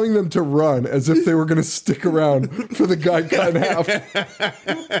 He's telling them to run as if they were going to stick around for the guy cut in half.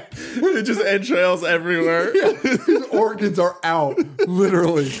 It just entrails everywhere. Yeah, his organs are out,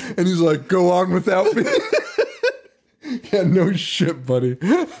 literally. And he's like, "Go on without me." Yeah, no shit, buddy.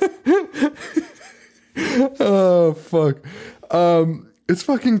 Oh, fuck. It's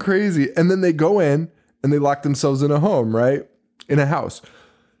fucking crazy. And then they go in and they lock themselves in a home, right? In a house.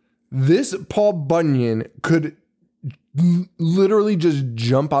 This Paul Bunyan could literally just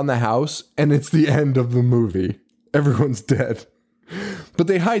jump on the house and it's the end of the movie. Everyone's dead. But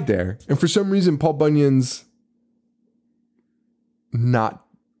they hide there. And for some reason, Paul Bunyan's not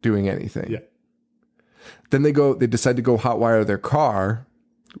doing anything. Yeah. Then they decide to go hotwire their car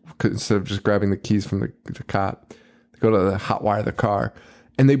instead of just grabbing the keys from the cop. They go to hotwire the car.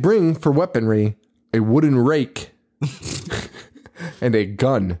 And they bring, for weaponry, a wooden rake and a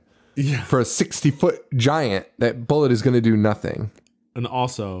gun. Yeah. For a 60-foot giant. That bullet is going to do nothing. And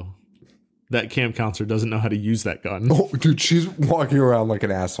also, that camp counselor doesn't know how to use that gun. Oh, dude, she's walking around like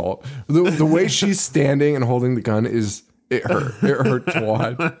an asshole. The way she's standing and holding the gun is... It hurt. It hurt to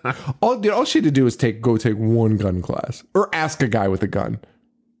watch. All she had to do was go take one gun class. Or ask a guy with a gun.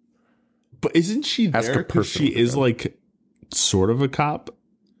 But isn't she there because she is like sort of a cop?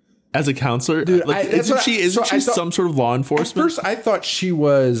 As a counselor? Dude, like, isn't she some sort of law enforcement? At first, I thought she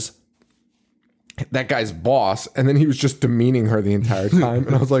was that guy's boss, and then he was just demeaning her the entire time.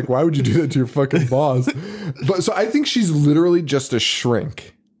 And I was like, why would you do that to your fucking boss? But so I think she's literally just a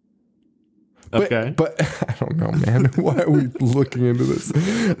shrink. Okay. But I don't know, man. Why are we looking into this?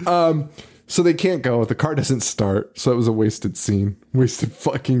 So they can't go. The car doesn't start. So it was a wasted scene. Wasted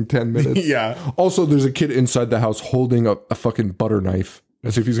fucking 10 minutes. Yeah. Also, there's a kid inside the house holding a fucking butter knife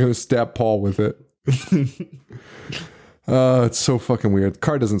as if he's going to stab Paul with it. It's so fucking weird. The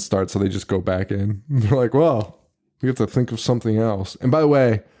car doesn't start, so they just go back in. They're like, well, we have to think of something else. And by the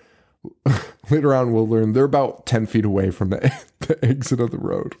way, later on we'll learn they're about 10 feet away from the exit of the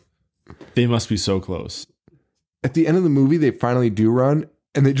road. They must be so close. At the end of the movie, they finally do run,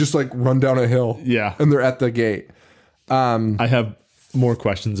 and they just like run down a hill. Yeah. And they're at the gate. I have more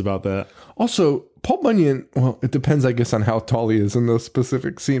questions about that. Also, Paul Bunyan, well, it depends, I guess, on how tall he is in the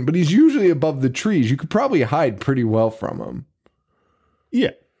specific scene, but he's usually above the trees. You could probably hide pretty well from him.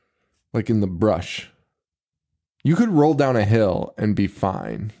 Yeah. like in the brush. You could roll down a hill and be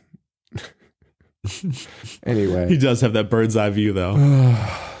fine. Anyway. He does have that bird's eye view, though.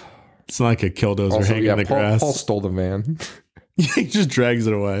 It's not like a killdozer Also, hanging in the grass. Paul stole the van. He just drags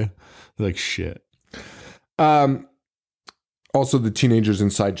it away. Like, shit. Also, the teenager's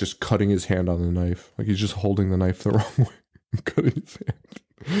inside just cutting his hand on the knife. Like, he's just holding the knife the wrong way and cutting his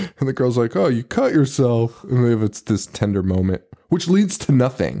hand. And the girl's like, oh, you cut yourself. And they have this tender moment, which leads to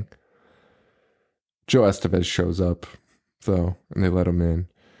nothing. Joe Estevez shows up, though, and they let him in.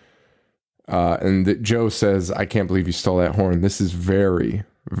 And Joe says, I can't believe you stole that horn. This is very,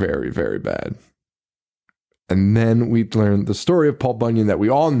 very, very bad. And then we learn the story of Paul Bunyan that we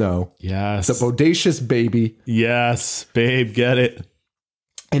all know. Yes. The bodacious baby. Yes, babe, get it.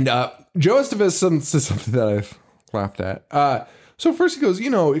 And Joe Estevez says something that I've laughed at. So first he goes,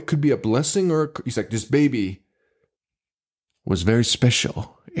 it could be a blessing or he's like, this baby was very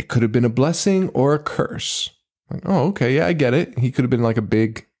special. It could have been a blessing or a curse. Like, oh, okay, yeah, I get it. He could have been like a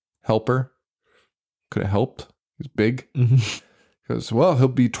big helper. Could have helped. He's big. Mm-hmm. He goes, well, he'll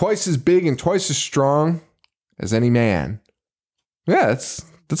be twice as big and twice as strong as any man. Yeah, that's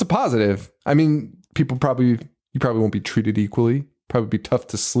a positive. I mean, you probably won't be treated equally. Probably be tough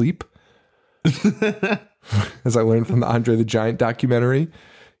to sleep. As I learned from the Andre the Giant documentary.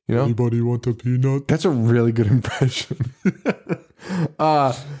 Anybody want a peanut? That's a really good impression.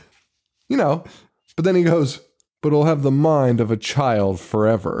 But then he goes, but he'll have the mind of a child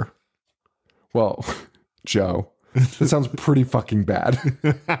forever. Well, Joe, that sounds pretty fucking bad.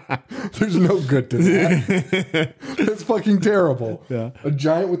 There's no good to that. That's fucking terrible. Yeah. A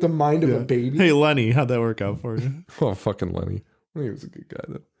giant with the mind of a baby. Hey, Lenny, how'd that work out for you? Oh, fucking Lenny. He was a good guy,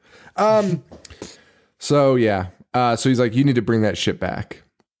 though. So, yeah. So he's like, you need to bring that shit back.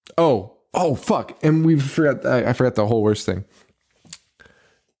 Oh, fuck. And I forgot the whole worst thing.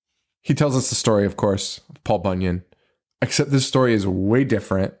 He tells us the story, of course, of Paul Bunyan. Except this story is way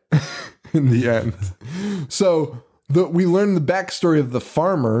different in the end. So we learn the backstory of the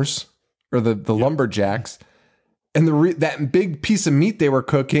farmers or the lumberjacks, and that big piece of meat they were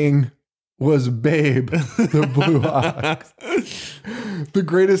cooking was Babe, the blue ox. The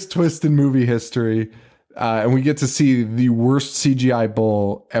greatest twist in movie history. And we get to see the worst CGI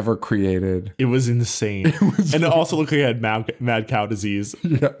bull ever created. It was insane. It also looked like it had mad cow disease.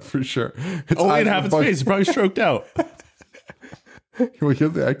 Yeah, for sure. Only in half its face. It probably stroked out. Well, you're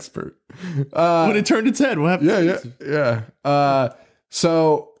the expert. When it turned its head, what happened? Yeah.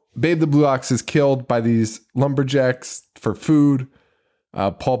 So Babe the Blue Ox is killed by these lumberjacks for food.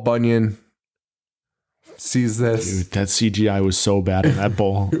 Paul Bunyan sees this. Dude, that CGI was so bad on that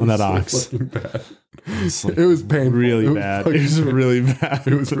bull, on that ox. Fucking bad. It was painful. Really bad. It was really bad.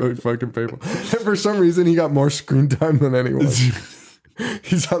 It was really fucking painful. And for some reason, he got more screen time than anyone.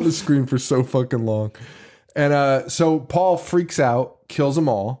 He's on the screen for so fucking long. And so Paul freaks out, kills them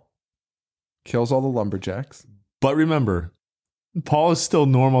all, kills all the lumberjacks. But remember, Paul is still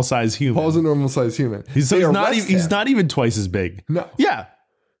normal size human. Paul's a normal size human. He's not even twice as big. No. Yeah.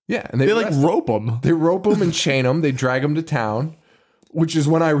 Yeah. And they like rope him. They rope him and chain him. They drag him to town, which is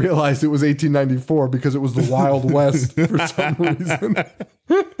when I realized it was 1894 because it was the Wild West for some reason.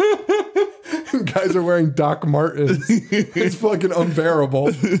 Guys are wearing Doc Martens. It's fucking unbearable.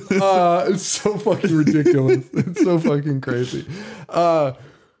 It's so fucking ridiculous. It's so fucking crazy. It's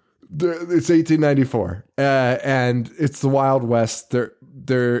 1894, and it's the Wild West.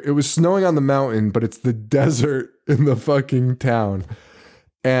 It was snowing on the mountain, but it's the desert in the fucking town.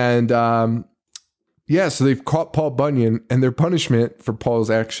 And so they've caught Paul Bunyan, and their punishment for Paul's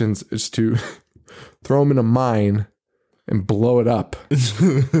actions is to throw him in a mine and blow it up.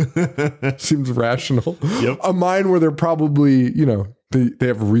 Seems rational. Yep. A mine where they're probably, they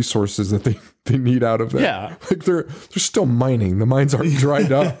have resources that they need out of that. Yeah. Like they're still mining. The mines aren't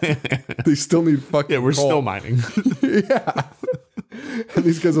dried up. They still need fucking we're coal. still mining. Yeah. And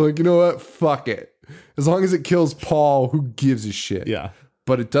these guys are like, you know what? Fuck it. As long as it kills Paul, who gives a shit? Yeah.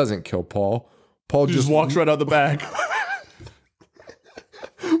 But it doesn't kill Paul. Paul He just walks right out the back.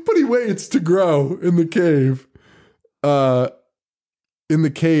 But he waits to grow in the cave. Well,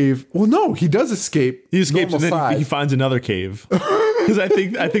 no, he does escape. He escapes and then he finds another cave. Because I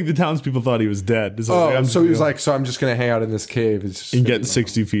think the townspeople thought he was dead. So, so he was like, so I'm just going to hang out in this cave. And get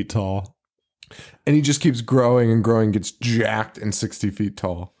 60 feet tall. And he just keeps growing and growing, gets jacked and 60 feet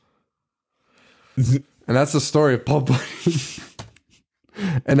tall. And that's the story of Paul Bunyan.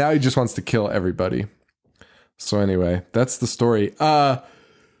 And now he just wants to kill everybody. So anyway, that's the story. Well,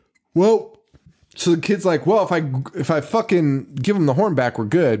 so the kid's like, well, if I fucking give him the horn back, we're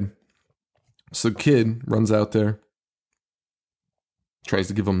good. So the kid runs out there. Tries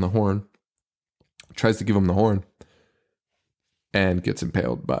to give him the horn. And gets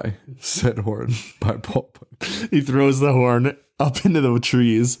impaled by said horn by Paul Bunyan. He throws the horn up into the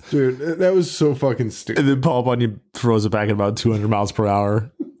trees. Dude, that was so fucking stupid. And then Paul Bunyan throws it back at about 200 miles per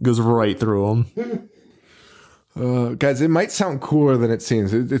hour. Goes right through him. Guys, it might sound cooler than it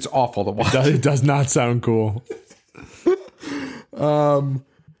seems. It's awful to watch. It does not sound cool. And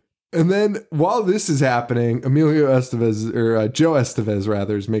then while this is happening, Joe Estevez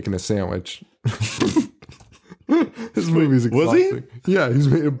rather, is making a sandwich. This movie's exhausting. Was he? Yeah, he's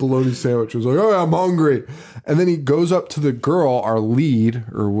made a bologna sandwich. He was like, oh, I'm hungry. And then he goes up to the girl, our lead,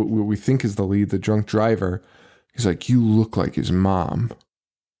 or what we think is the lead, the drunk driver. He's like, you look like his mom.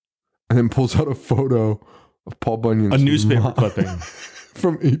 And then pulls out a photo of Paul Bunyan's A newspaper mom clipping.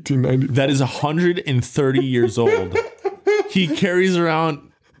 from 1890. That is 130 years old. He carries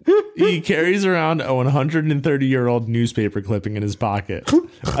around a 130-year-old newspaper clipping in his pocket.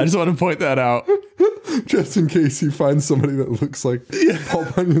 I just want to point that out. Just in case he finds somebody that looks like Paul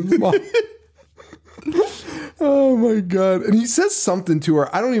Bunyan's mom. Oh my God. And he says something to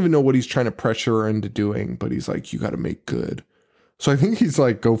her. I don't even know what he's trying to pressure her into doing, but he's like, you got to make good. So I think he's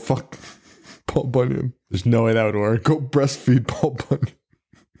like, go fuck Paul Bunyan. There's no way that would work. Go breastfeed Paul Bunyan.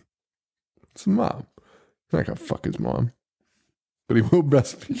 It's his mom. He's not going to fuck his mom. But he will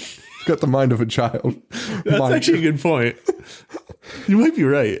breastfeed. He's got the mind of a child. That's actually a good point. You might be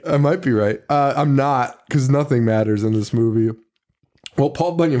right. I might be right. I'm not, because nothing matters in this movie. Well,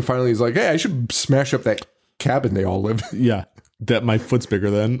 Paul Bunyan finally is like, hey, I should smash up that cabin they all live in. Yeah. That my foot's bigger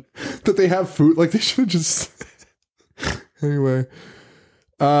than. That they have food. Like, they should just... Anyway.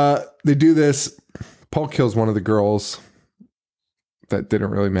 They do this. Paul kills one of the girls. That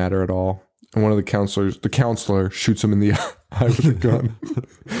didn't really matter at all. And one of the counselor shoots him in the eye with a gun.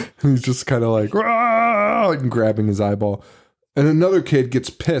 And he's just kind of like, and grabbing his eyeball. And another kid gets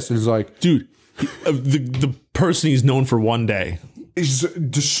pissed and is like, dude, the person he's known for one day. He's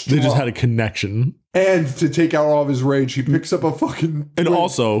distraught. They just had a connection. And to take out all of his rage, he picks up a fucking... And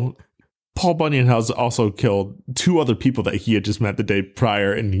also, Paul Bunyan has also killed 2 other people that he had just met the day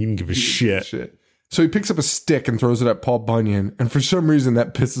prior, and he didn't give a shit. So he picks up a stick and throws it at Paul Bunyan. And for some reason,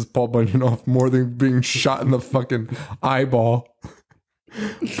 that pisses Paul Bunyan off more than being shot in the fucking eyeball.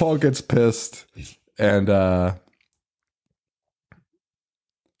 Paul gets pissed. And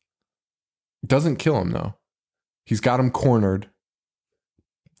doesn't kill him, though. He's got him cornered.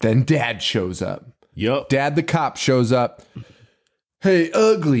 Then Dad shows up. Yep. Dad the cop shows up. Hey,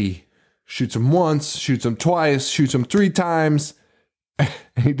 ugly. Shoots him once, shoots him twice, shoots him 3 times.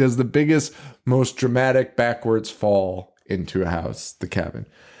 And he does the biggest, most dramatic backwards fall into a house, the cabin.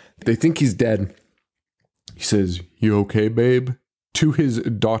 They think he's dead. He says, you okay, babe? To his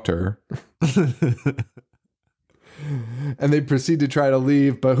daughter. And they proceed to try to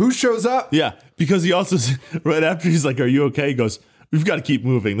leave. But who shows up? Yeah, because he also, right after he's like, are you okay? He goes, we've got to keep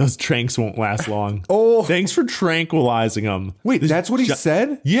moving. Those tranks won't last long. Oh. Thanks for tranquilizing them. Wait, that's what he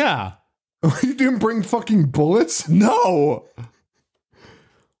said? Yeah. You didn't bring fucking bullets? No.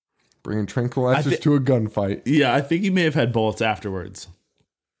 Bringing tranquilizers to a gunfight. Yeah, I think he may have had bullets afterwards.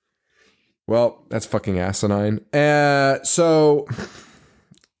 Well, that's fucking asinine. Well,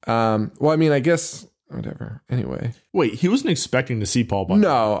 I mean, I guess, whatever. Anyway. Wait, he wasn't expecting to see Paul Bunyan.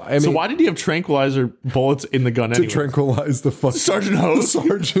 No, I mean. So why did he have tranquilizer bullets in the gun anyway? To tranquilize the fucking... Sergeant Hose?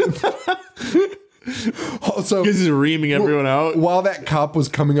 Sergeant. Also, because he's reaming everyone out. While that cop was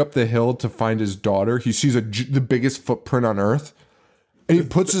coming up the hill to find his daughter, he sees the biggest footprint on Earth. And he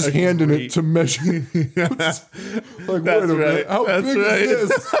puts his hand in it to measure. Like, That's wait a minute. How big is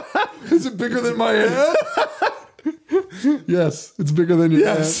this? Is it bigger than my head? Yes, it's bigger than your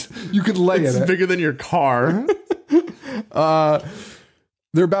head. You could lay It's in it. bigger than your car.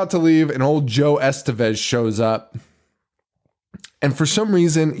 They're about to leave, and old Joe Estevez shows up. And for some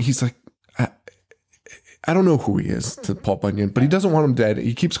reason, he's like, I don't know who he is to Paul Bunyan, but he doesn't want him dead.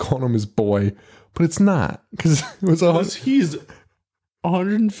 He keeps calling him his boy, but it's not. Because it was he's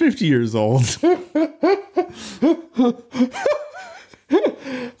 150 years old.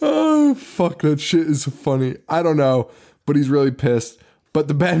 Oh, fuck, that shit is funny. I don't know, but he's really pissed. But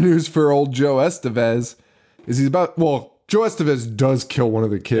the bad news for old Joe Estevez is Joe Estevez does kill one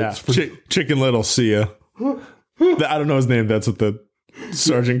of the kids. Yeah, Chicken Little, see ya. I don't know his name. That's what the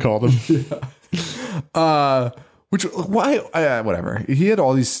sergeant called him. Yeah. Whatever. He had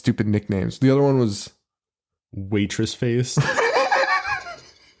all these stupid nicknames. The other one was... Waitress Face.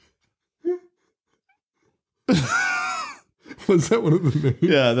 Was that one of the names?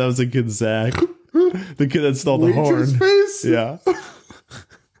 Yeah, that was a kid, Zach. The kid that stole the horn. Waitress Face? Yeah.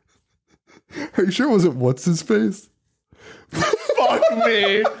 Are you sure it wasn't What's His Face? Fuck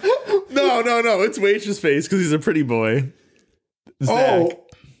me. No. It's Waitress face because he's a pretty boy. Zach.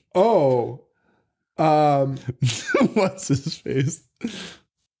 Oh. What's his face?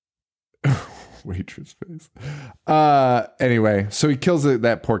 Waitress face. Anyway, so he kills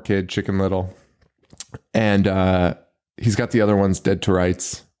that poor kid, Chicken Little. And he's got the other ones dead to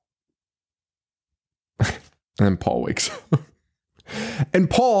rights. And then Paul wakes up. And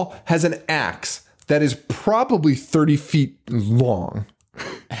Paul has an axe that is probably 30 feet long.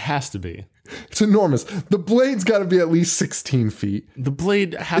 It has to be. It's enormous. The blade's got to be at least 16 feet. The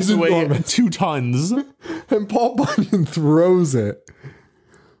blade has to weigh 2 tons. And Paul Bunyan throws it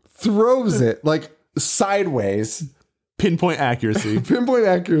like sideways. Pinpoint accuracy.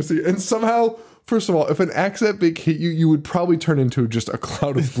 And somehow, first of all, if an axe that big hit you, you would probably turn into just a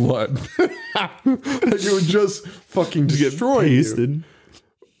cloud of blood. Like it would just fucking destroy you.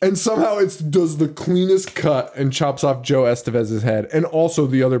 And somehow it does the cleanest cut and chops off Joe Estevez's head. And also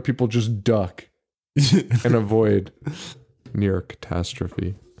the other people just duck and avoid near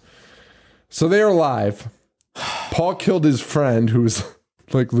catastrophe. So they are alive. Paul killed his friend who was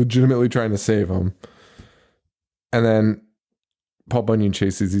like legitimately trying to save him. And then Paul Bunyan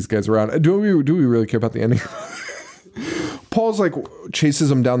chases these guys around. Do we really care about the ending? Paul's like chases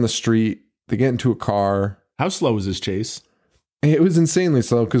them down the street. They get into a car. How slow was this chase? It was insanely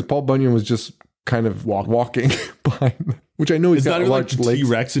slow because Paul Bunyan was just kind of walking behind them, which I know he's got a large like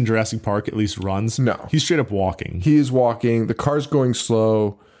T-Rex in Jurassic Park at least runs. No. He's straight up walking. He is walking. The car's going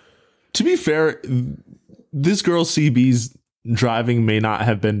slow. To be fair, this girl CB's driving may not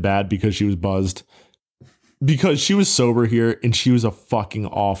have been bad because she was buzzed. Because she was sober here and she was a fucking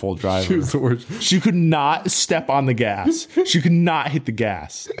awful driver. She was the worst. She could not step on the gas. She could not hit the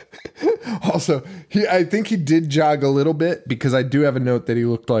gas. Also, I think he did jog a little bit because I do have a note that he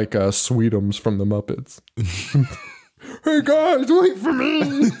looked like Sweetums from the Muppets. Hey guys, wait for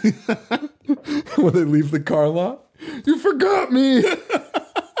me. When they leave the car lot. You forgot me.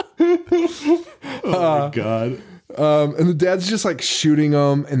 Oh my God. And the dad's just like shooting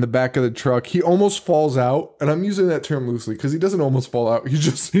him in the back of the truck. He almost falls out, and I'm using that term loosely because he doesn't almost fall out. He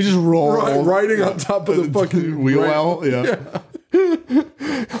just rolls riding on top of the fucking wheel well. Yeah.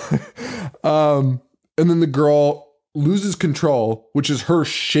 And then the girl loses control, which is her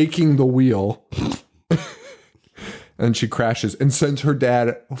shaking the wheel, and she crashes and sends her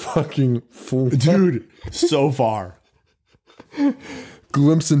dad fucking dude so far.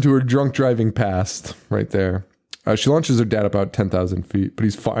 Glimpse into her drunk driving past right there. She launches her dad about 10,000 feet, but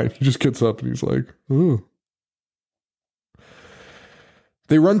he's fine. He just gets up and he's like, ooh.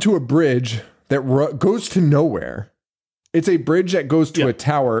 They run to a bridge that goes to nowhere. It's a bridge that goes to a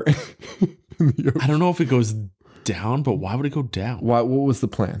tower. I don't know if it goes down, but why would it go down? What was the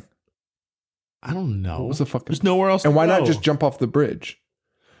plan? I don't know. What was the fucking... There's nowhere else and to why go. not just jump off the bridge?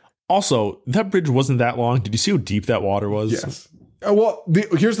 Also, that bridge wasn't that long. Did you see how deep that water was? Yes. Well,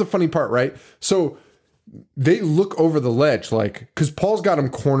 here's the funny part, right? So they look over the ledge, like, because Paul's got him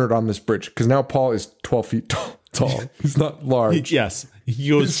cornered on this bridge, because now Paul is 12 feet tall. He's not large. Yes. He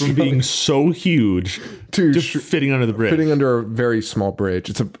goes from being so huge to fitting under the bridge. Fitting under a very small bridge.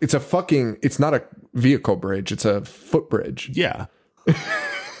 It's not a vehicle bridge. It's a foot bridge. Yeah.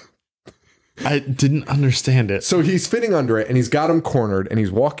 I didn't understand it. So he's fitting under it, and he's got him cornered, and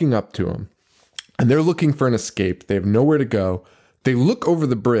he's walking up to him. And they're looking for an escape. They have nowhere to go. They look over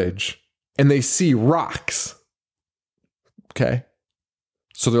the bridge, and they see rocks. Okay?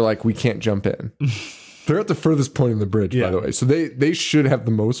 So they're like, we can't jump in. They're at the furthest point in the bridge, by the way. So they should have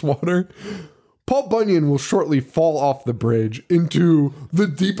the most water. Paul Bunyan will shortly fall off the bridge into the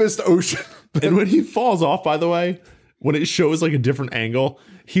deepest ocean. And when he falls off, by the way, when it shows like a different angle,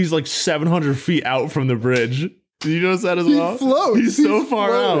 he's like 700 feet out from the bridge. Did you notice that as well? He floats. He's so far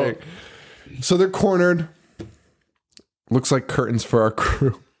floating. out. So they're cornered. Looks like curtains for our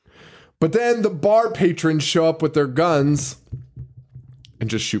crew. But then the bar patrons show up with their guns and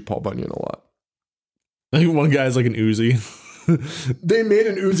just shoot Paul Bunyan a lot. I think one guy's like an Uzi. They made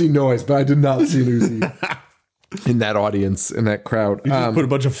an Uzi noise, but I did not see an Uzi in that audience, in that crowd. You just put a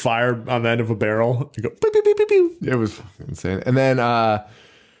bunch of fire on the end of a barrel. You go, pew, pew, pew, pew, pew. It was fucking insane. And then,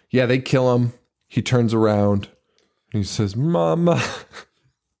 they kill him. He turns around and he says, Mama.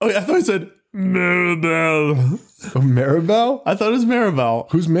 Oh, yeah, I thought he said Maribel. Oh, Maribel? I thought it was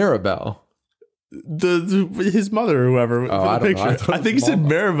Maribel. Who's Maribel? His mother or whoever. Oh, I don't know. I think he said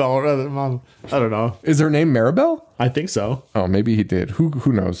Maribel rather than Mom. I don't know. Is her name Maribel? I think so. Oh, maybe he did.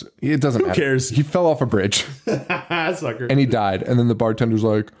 Who knows? It doesn't matter. Who cares? He fell off a bridge. Sucker. And he died. And then the bartender's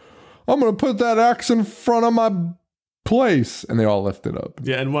like, I'm going to put that axe in front of my place. And they all lifted up.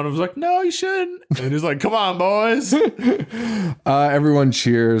 Yeah, and one of them was like, no, you shouldn't. And he was like, come on, boys. Everyone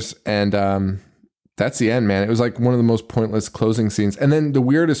cheers. And that's the end, man. It was like one of the most pointless closing scenes. And then the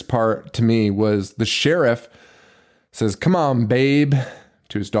weirdest part to me was the sheriff says, come on, babe,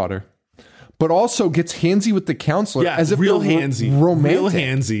 to his daughter. But also gets handsy with the counselor, as if real they're handsy, romantic. real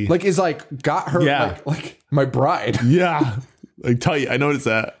handsy. Like is like got her, like my bride. Yeah, I tell you, I noticed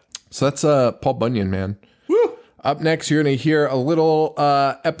that. So that's Paul Bunyan, man. Woo. Up next, you're gonna hear a little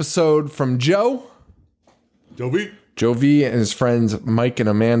episode from Joe V, and his friends Mike and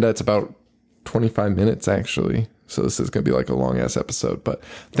Amanda. It's about 25 minutes actually. So this is gonna be like a long ass episode. But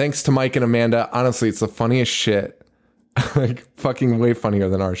thanks to Mike and Amanda. Honestly, it's the funniest shit. Like fucking way funnier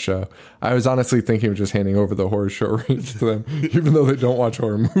than our show. I was honestly thinking of just handing over the horror show reins to them, even though they don't watch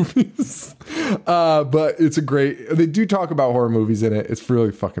horror movies. But it's they do talk about horror movies in it. It's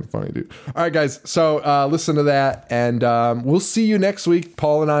really fucking funny, dude. All right, guys. So listen to that, and we'll see you next week.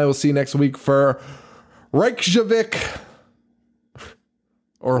 Paul and I will see you next week for Reykjavik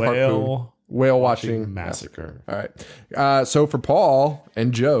or Harpoon. Whale watching massacre. All right. So for Paul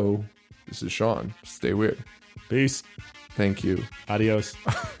and Joe, this is Sean. Stay weird. Peace. Thank you. Adios.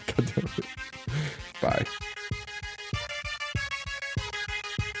 God damn it. Bye.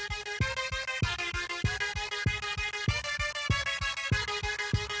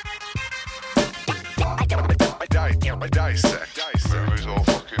 Dissect movies all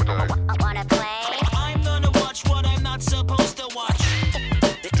fucking day. Wanna play? I'm gonna watch what I'm not supposed to watch.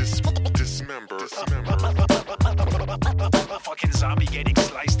 Dismember. A fucking zombie getting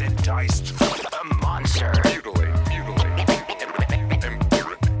sliced and diced. A monster. Mutilate.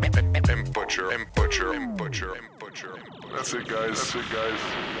 And butcher. That's it, guys.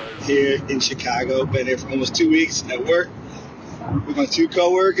 Here in Chicago. Been here for almost 2 weeks at work with my two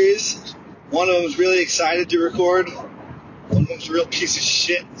coworkers. One of them's really excited to record. One of them's a real piece of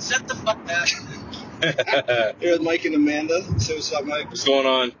shit. Shut the fuck up. Here with Mike and Amanda. So what's up, Mike? What's going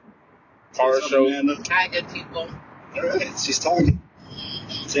on? Horror What's up, show. Amanda? Hi, good people. All right, she's talking.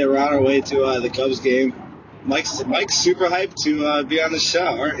 Say we're on our way to the Cubs game. Mike's super hyped to be on the show,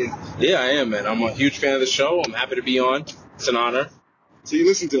 aren't you? Yeah, I am, man. I'm a huge fan of the show. I'm happy to be on. It's an honor. So you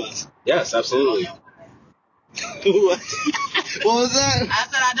listen to us? Yes, absolutely. What was that? I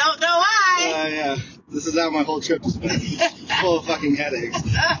said I don't know why. Yeah. This is how my whole trip has been. Full of fucking headaches.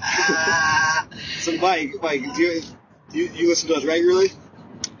 So Mike, do you listen to us regularly?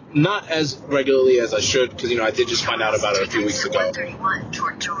 Not as regularly as I should, because, I did just find out about it a few weeks ago. I'm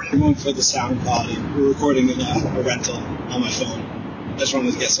going for the sound quality. We're recording in a rental on my phone. I just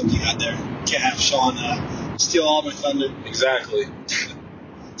wanted to get something out there. Can't have Sean steal all my thunder. Exactly.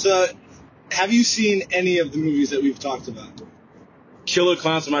 So, have you seen any of the movies that we've talked about? Killer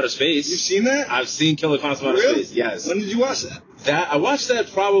Clowns from Outer Space. You've seen that? I've seen Killer Clowns from Outer Really? Space, yes. When did you watch that? I watched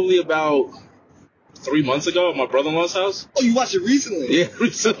that probably about 3 months ago at my brother-in-law's house. Oh, you watched it recently? Yeah,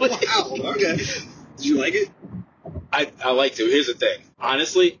 recently. Wow, okay. Did you like it? I liked it. Here's the thing.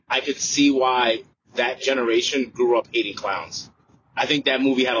 Honestly, I could see why that generation grew up hating clowns. I think that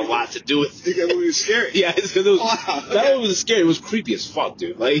movie had a lot to do with I think that movie was scary. Yeah, it's because it was, Wow, okay. that movie was scary. It was creepy as fuck,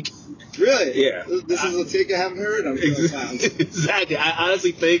 dude. Like, Really? Yeah. This is a take I haven't heard. I'm killing clowns. exactly. I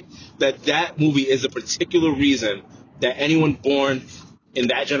honestly think that movie is a particular reason that anyone born in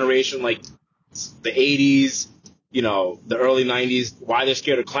that generation, like the 80s, the early 90s, why they're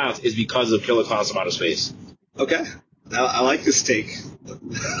scared of clowns is because of Killer Clowns from Outer Space. Okay. I like this take.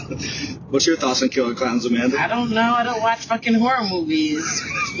 What's your thoughts on Killer Clowns, Amanda? I don't know. I don't watch fucking horror movies.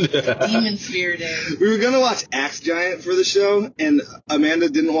 Demon spirited. We were going to watch Axe Giant for the show, and Amanda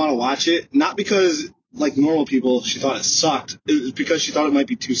didn't want to watch it. Not because, like normal people, she thought it sucked. It was because she thought it might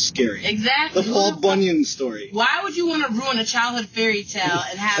be too scary. Exactly. The Paul Bunyan story. Why would you want to ruin a childhood fairy tale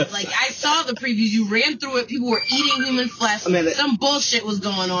and have, I saw the previews, you ran through it, people were eating human flesh, Amanda, some bullshit was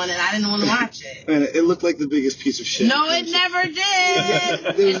going on, and I didn't want to watch it. Man, it looked like the biggest piece of shit. No, it never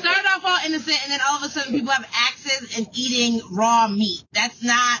did. It started off all innocent, and then all of a sudden people have axes and eating raw meat. That's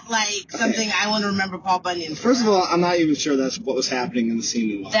not, something I want to remember Paul Bunyan for. First of all, I'm not even sure that's what was happening in the scene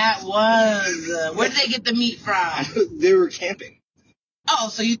we watched. That was... where did they get the meat from? They were camping. Oh,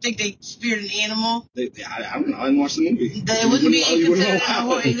 so you think they speared an animal? I don't know. I didn't watch the movie. It wouldn't be You wouldn't considered know a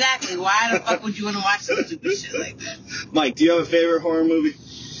horror. how. Exactly. Why the fuck would you want to watch some stupid shit like that? Mike, do you have a favorite horror movie?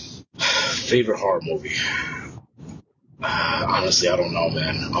 Favorite horror movie? Honestly, I don't know,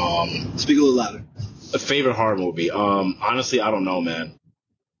 man. Speak a little louder. A favorite horror movie? Honestly, I don't know, man.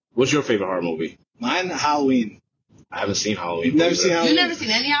 What's your favorite horror movie? Mine, Halloween. I haven't seen Halloween. You've never seen Halloween? You've never seen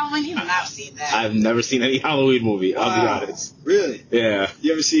any Halloween? You've not seen that. I've never seen any Halloween movie. I'll be honest. Really? Yeah,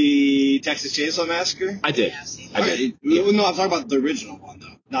 You ever see Texas Chainsaw Massacre? I did. Yeah, I've seen I that. did. Well, no, I'm talking about the original one,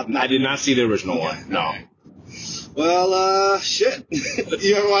 though. I did not see the original Okay. one. No. Well, shit.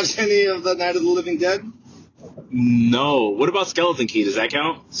 You ever watch any of the Night of the Living Dead? No. What about Skeleton Key? Does that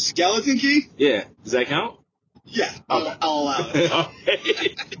count? Skeleton Key? Yeah. Does that count? Yeah, I'll allow it.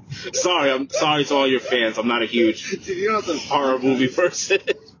 Okay. I'm sorry to all your fans. I'm not a huge Dude, you don't have to horror movie person.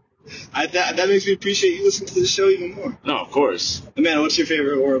 that makes me appreciate you listening to the show even more. No, of course. Amanda, what's your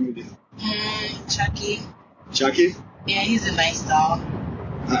favorite horror movie? Chucky. Chucky? Yeah, he's a nice doll.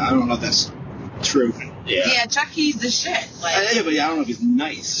 I don't know if that's true. Yeah, Chucky's the shit. Like, I don't know if he's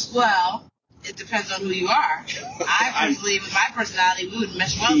nice. well, it depends on who you are. I personally, with my personality, we would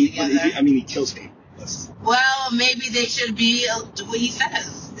mesh well together. He kills people. Well, maybe they should do what he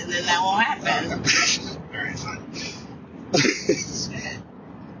says, and then that won't happen. All right, fine.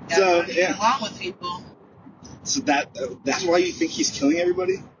 Gotta So, get along with people. So that's why you think he's killing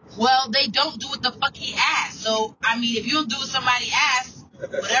everybody? Well, they don't do what the fuck he asked. So, I mean, if you don't do what somebody asks,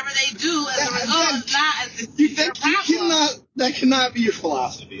 whatever they do as a result is not as You think that cannot be your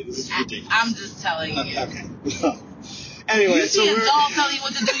philosophy? This is ridiculous. I'm just telling you. Okay. Anyway, You so see a we're doll tell you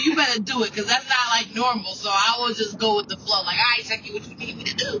what to do, you better do it, because that's not like normal. So I will just go with the flow. Like, all right, Chucky, what you need me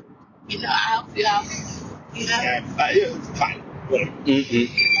to do? You know, I'll help you out. You know? yeah, fine. Whatever.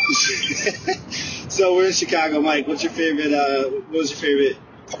 So we're in Chicago, Mike. What's your favorite? What was your favorite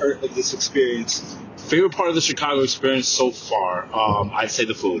part of this experience? Favorite part of the Chicago experience so far? I'd say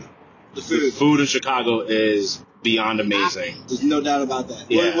the food. The food. The food in Chicago is beyond amazing. There's no doubt about that.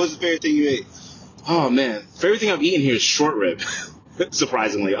 Yeah. What was the favorite thing you ate? Oh man, favorite thing I've eaten here is short rib.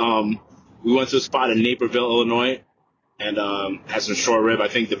 Surprisingly, we went to a spot in Naperville, Illinois, and had some short rib. I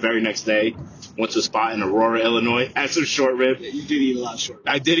think the very next day, went to a spot in Aurora, Illinois, had some short rib. Yeah, you did eat a lot of short rib.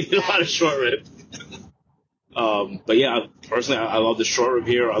 I did eat a lot of short rib. But yeah, personally, I love the short rib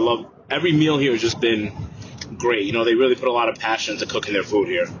here. I love every meal here has just been great. You know, they really put a lot of passion into cooking their food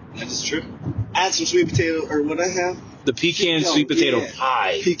here. That is true. Add some sweet potato, or what I have? The pecan sweet potato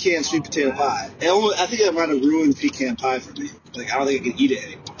pie. Pecan sweet potato pie. I think that might have ruined pecan pie for me. Like, I don't think I can eat it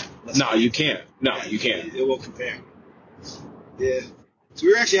anymore. No, you can't. No, you can't. It won't compare. Yeah. So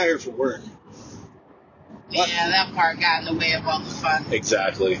we were actually out here for work. Yeah, that part got in the way of all the fun.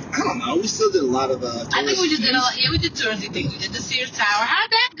 Exactly. I don't know. We still did a lot of. I think we just did a lot. Yeah, we did touristy things. We did the Sears Tower. How'd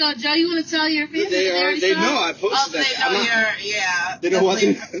that go, Joe? You want to tell your fans? They know. I posted that. They know you're. They know what.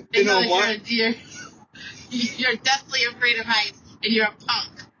 They know what. You're deathly afraid of heights, and you're a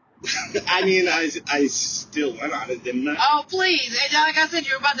punk. I mean, I still went on it, didn't I? Oh, please. And like I said,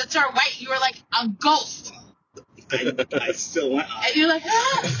 you were about to turn white. You were like a ghost. I still went on it. And you're like,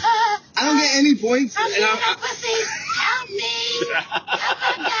 I don't get any points. I'm getting no pussy. Help me.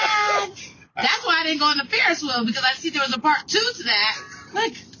 Oh, my God. That's why I didn't go on the Ferris wheel, because I see there was a part 2 to that.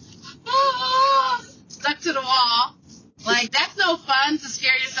 Like, stuck to the wall. Like, that's no fun to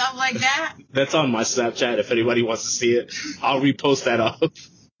scare yourself like that. That's on my Snapchat if anybody wants to see it. I'll repost that up.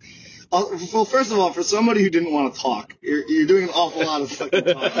 Well, first of all, for somebody who didn't want to talk, you're doing an awful lot of fucking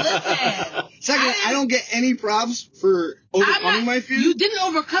talking. Listen. Second, I don't get any props for overcoming my fear. You didn't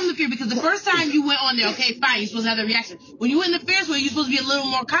overcome the fear, because the first time you went on there, okay, fine, you're supposed to have the reaction. When you went in the Ferris wheel, you're supposed to be a little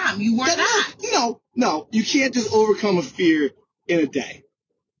more calm. You were not. No, you can't just overcome a fear in a day.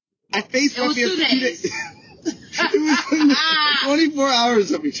 I faced my fear 2 for 2 days. days. It was 24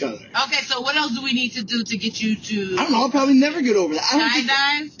 hours of each other. Okay, so what else do we need to do to get you to... I don't know. I'll probably never get over that.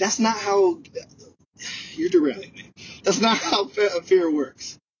 Dive? That's not how... You're derailing me. That's not how fear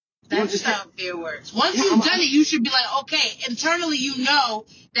works. That's how fear works. Once you've done it, you should be like, okay, internally you know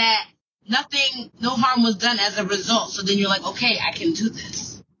that no harm was done as a result. So then you're like, okay, I can do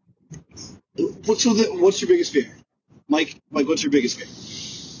this. What's your biggest fear? Mike, what's your biggest fear?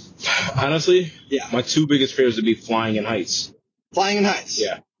 Honestly, yeah, my 2 biggest fears would be flying in heights. Flying in heights?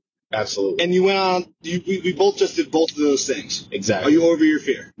 Yeah, absolutely. And you went on, we both just did both of those things. Exactly. Are you over your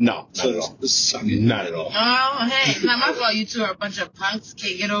fear? No, not at all. Not at all. Oh, hey, it's not my fault you two are a bunch of punks,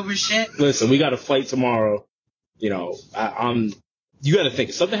 can't get over shit. Listen, we got a flight tomorrow. You know, you got to think,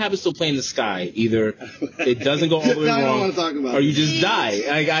 if something happens to a plane in the sky, either it doesn't go all the way I don't wrong, want to talk about or you just die.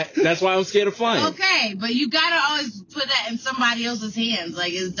 That's why I'm scared of flying. Okay, but you gotta always put that in somebody else's hands.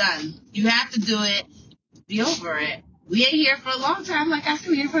 Like, it's done. You have to do it. Be over it. We ain't here for a long time. Like I said,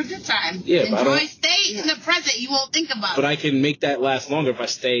 we're here for a good time. Yeah, Stay in the present. You won't think about it. But I can make that last longer if I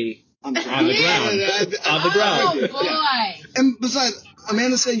stay on the ground. On the ground. Oh, boy. And besides,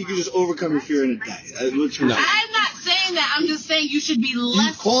 Amanda said you can just overcome your fear in a day. I'm not saying saying that. I'm just saying you should be You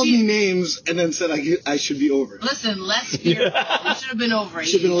less. called me names and then said I should be over it. Listen, less fearful. You should have been over it.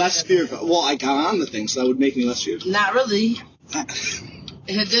 Should have been less fearful. Well, I got on the thing, so that would make me less fearful. Not really.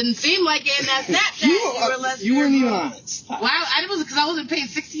 It didn't seem like it in that Snapchat. You were less You weren't even fearful. on it. Well, I was because I wasn't paying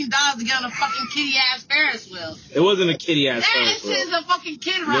 $16 to get on a fucking kitty ass Ferris wheel. It wasn't a kitty ass That Ferris wheel. is a fucking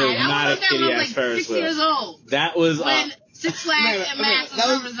kid No, ride. not I a was on that when I was like kitty-ass Ferris 6 wheel. years old. That was When Six Flags and Max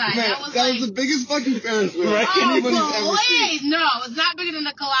was Riverside. That was the biggest fucking Ferris wheel Right. anybody's Oh, ever seen. please, no, it's not bigger than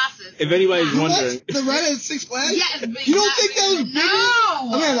the Colossus. if anybody's What? wondering. The ride at Six Flags? Yes, but You don't not think that was bigger bigger?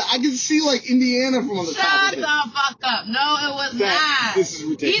 No. Amanda, I can see like Indiana from on the top Shut of it. the fuck up. No, it was not. This is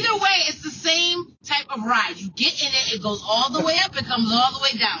ridiculous. Either way, it's the same type of ride. You get in it, it goes all the way up, it comes all the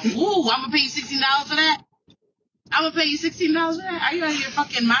way down. Ooh, I'm gonna pay you $16 for that? I'm gonna pay you $16 for that? Are you out of your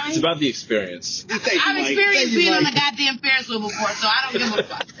fucking mind? It's about the experience. Thank you, I've Mike. experienced Thank you, being on Mike. the goddamn Ferris wheel before, so I don't give a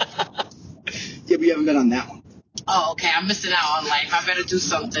fuck. Yeah, but you haven't been on that one. Oh, okay, I'm missing out on life. I better do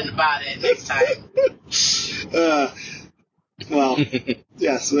something about it next time. Well,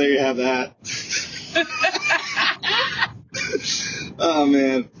 yeah, so there you have that. Oh,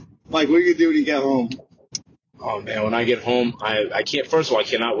 man. Mike, what are you going to do when you get home? Oh man, when I get home, I can't. First of all, I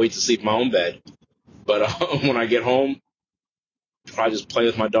cannot wait to sleep in my own bed. But when I get home, probably just play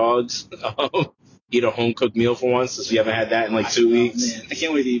with my dogs. Eat a home cooked meal for once, since we haven't had that in like 2 weeks. Man, I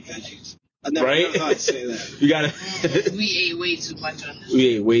can't wait to eat veggies. I've never Right? thought to say that. We got We ate way too much on this. We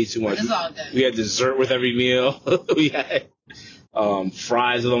ate way too much. It's all good. We had dessert with every meal. We had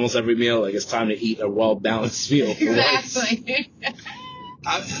fries with almost every meal. Like, it's time to eat a well balanced meal. For once. Exactly.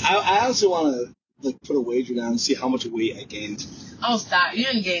 I honestly want to put a wager down and see how much weight I gained. Oh, stop. You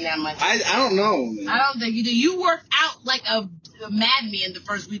didn't gain that much. I don't know, man. I don't think you did. You worked out like a madman the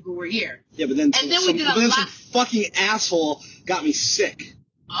first week we were here. Yeah, but then And then we did a some lot- fucking asshole got me sick.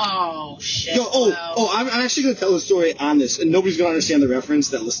 Oh, shit. Yo, Well, I'm actually going to tell a story on this, and nobody's going to understand the reference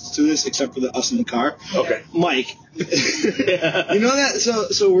that listens to this except for us in the car. Okay. Mike. You know that?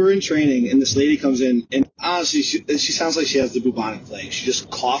 So we're in training, and this lady comes in, and honestly, she sounds like she has the bubonic plague. She just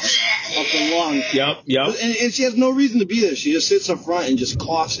coughs up the lung. Yep. And she has no reason to be there. She just sits up front and just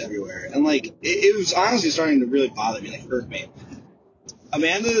coughs everywhere. And, it was honestly starting to really bother me, hurt me.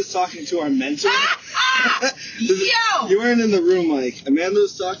 Amanda is talking to our mentor. Yo! You weren't in the room, Mike. Amanda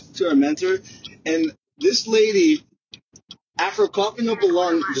was talking to our mentor, and this lady, after coughing up a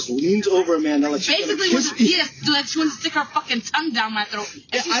lung, just leans over Amanda like she's Basically, gonna kiss me. like she wants to stick her fucking tongue down my throat. And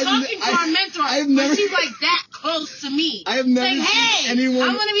Yeah, she's I've talking ne- to our I- mentor, I've but never- she's like that close to me. I have never saying, seen hey, anyone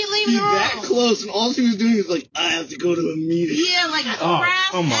I'm going to be be leaving the room. that close, and all she was doing was I have to go to a meeting. Yeah, like Oh, crass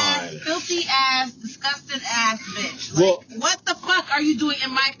come ass, on. filthy ass, disgusting ass bitch. Like, Well- what the fuck are you doing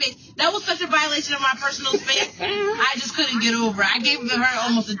in my face? That was such a violation of my personal space. I just couldn't get over it. I gave her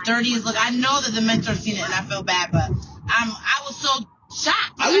almost the dirtiest look. I know that the mentor seen it and I feel bad, but I was so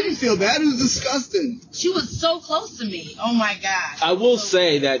shocked. I didn't feel bad. It was disgusting. She was so close to me. Oh my god. I will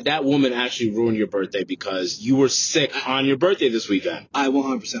say that woman actually ruined your birthday because you were sick on your birthday this weekend. I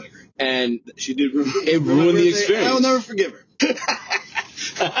 100% agree. And She did ruin It ruined the experience. I will never forgive her.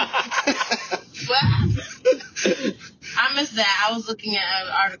 What? I missed that. I was looking at an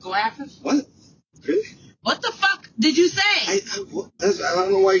article. What happened? What? Really? What the fuck did you say? I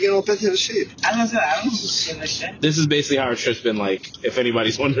don't know why you're getting all bent out of shape. I don't give a shit. this is basically how our trip's been like, if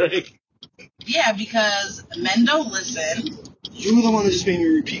anybody's wondering. Yeah, because men don't listen. You were the one that just made me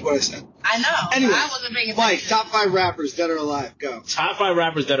repeat what I said. I know. Anyway, I wasn't paying attention. Mike, top 5 rappers, dead or alive. Go. Top 5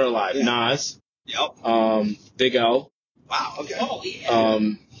 rappers that are alive. Yeah. Nas, Yep. Big L, Wow, okay. Oh, yeah.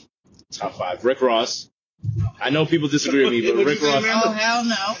 top 5. Rick Ross. I know people disagree with me, but What'd Rick you say, Ross, Amanda? Oh, hell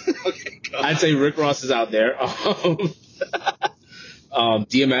no. Okay, go. I'd say Rick Ross is out there.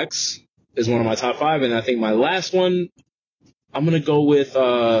 DMX is one of my top 5, and I think my last one, I'm gonna go with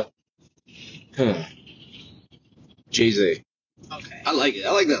Jay-Z. Okay. I like it.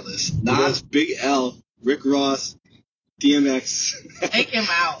 I like that list. Nas, Big L, Rick Ross, DMX. Take him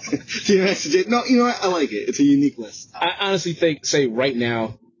out. DMX. No, you know what? I like it. It's a unique list. I honestly say right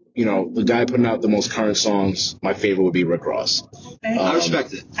now, the guy putting out the most current songs, my favorite would be Rick Ross. Okay. I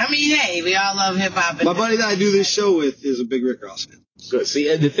respect it. I mean, hey, we all love hip hop. My buddy that I do this show with is a big Rick Ross fan. Good.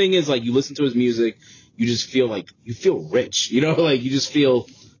 See, the thing is, you listen to his music, you just feel you feel rich. You just feel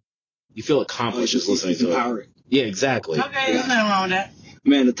accomplished just listening It's to it. empowering. Yeah, exactly. Okay, there's nothing wrong with that.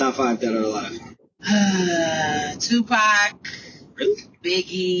 Man, the top 5 dead or alive. Tupac, Really?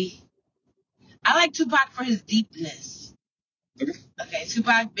 Biggie. I like Tupac for his deepness. Okay.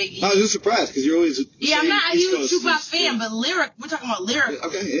 Tupac, Biggie. I was just surprised because you're always. Yeah, I'm not a East huge Coast, Tupac East fan, Coast. but we're talking about lyric.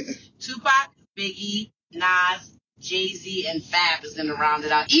 Okay, yeah. Tupac, Biggie, Nas, Jay-Z and Fab is going to round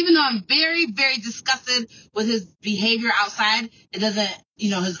it out. Even though I'm very, very disgusted with his behavior outside, it doesn't,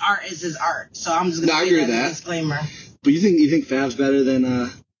 his art is his art. So I'm just going to say that as a disclaimer. But you think Fab's better than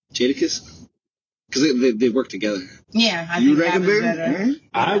Jadakiss? Because they work together. Yeah, I think Fab is better. Right.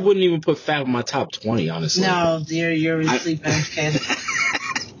 I wouldn't even put Fab in my top 20, honestly. No, you're sleeping, kid.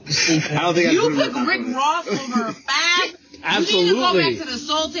 You're sleeping. I don't think you pick Rick Ross over Fab. Absolutely. You need to go back to the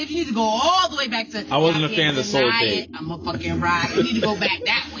Soul Tape. You need to go all the way back to... I wasn't a fan of the Soul Tape. I'm a fucking ride. You need to go back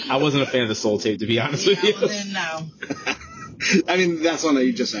that way. I wasn't a fan of the Soul Tape, to be honest with you. Well, then, no. I mean, that song that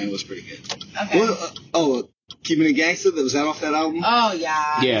you just sang was pretty good. Okay. Keeping It Gangsta, was that off that album? Oh,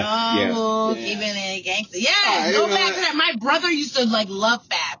 yeah. Yeah. Keeping It Gangsta. Yeah, go back to that. My brother used to, love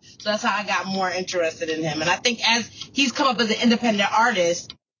Fab. So that's how I got more interested in him. And I think as he's come up as an independent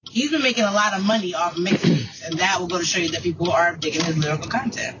artist, he's been making a lot of money off mixtapes. And that will go to show you that people are digging his lyrical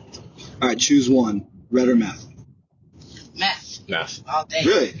content. All right, choose one. Red or Meth? Meth. All day.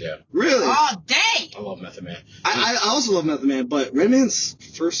 Really? Yeah. Really? All day. I love Method Man. I also love Method Man, but Redman's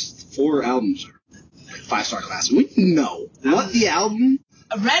first 4 albums are 5-star class. We know what the album.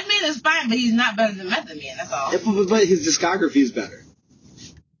 Redman is fine, but he's not better than Method Man. That's all. But his discography is better.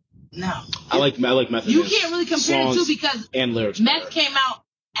 No. I like Method Man. You can't really compare the two because and lyrics Meth came out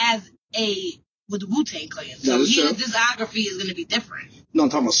with the Wu-Tang Clan. So his discography is going to be different. No, I'm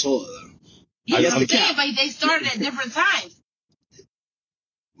talking about solo though. Yeah, I'm saying, but they started at different times.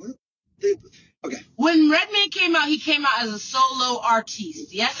 Okay. When Redman came out, he came out as a solo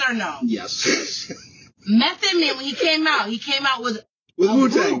artiste. Yes or no? Yes. Method Man, when he came out with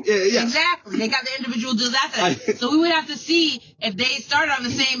Wu-Tang. Yeah. Exactly. They got the individual dudes after that. So we would have to see if they started on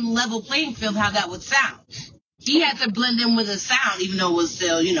the same level playing field, how that would sound. He had to blend in with a sound, even though it was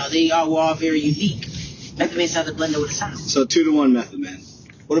still, they were all very unique. Method Man had to blend in with a sound. So 2-1 Method Man.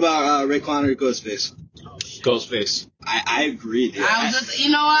 What about Raekwon or Ghostface? Ghostface. I agree. Dude. I was just,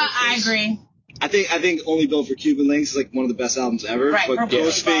 I agree. I think Only Built for Cuban Links is like one of the best albums ever. Right, but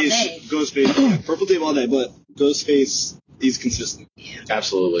Ghostface, yeah, Purple Tape all day, but Ghostface, he's consistent. Yeah.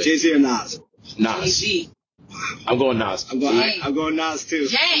 Absolutely. Jay-Z or Nas? Nas. Jay-Z. I'm going Nas. I'm going Nas too.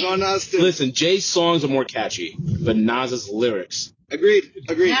 Listen, Jay's songs are more catchy, but Nas's lyrics. Agreed.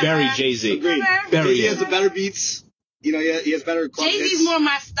 Very Jay-Z. Agreed. Jay-Z has the better beats. He has better club Jay-Z's hits. more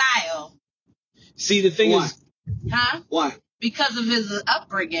my style. See, the thing is... Huh? Why? Because of his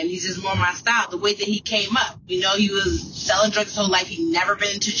upbringing, he's just more my style. The way that he came up, he was selling drugs his whole life. He'd never been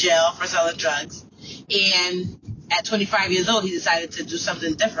into jail for selling drugs, and at 25 years old, he decided to do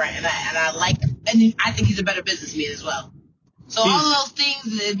something different. And I think he's a better businessman as well. So all of those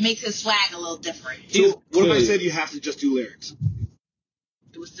things, it makes his swag a little different. So what if I said you have to just do lyrics?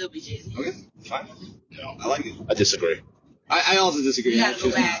 It would still be Jay-Z. Okay, fine. No, I like it. I disagree. I also disagree. You gotta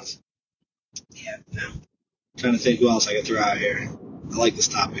go back. Yeah, no. Trying to think who else I can throw out here. I like this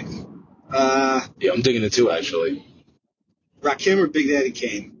topic. Yeah, I'm digging it too, actually. Rakim or Big Daddy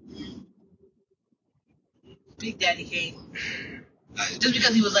Kane? Big Daddy Kane. Just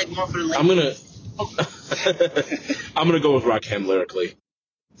because he was more for the ladies. I'm gonna go with Rakim lyrically.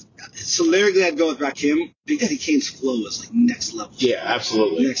 So lyrically, I'd go with Rakim. Big Daddy Kane's flow is next level. Yeah,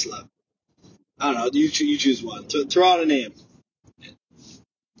 absolutely. Next level. I don't know. You choose one. Throw out a name.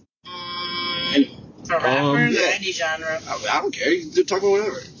 For rappers or any genre? I don't care. You can talk about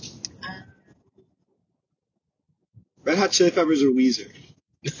whatever. Red Hot Chili Peppers or Weezer?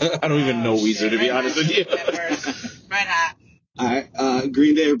 I don't even know Weezer, to be honest with you. Red Hot. All right.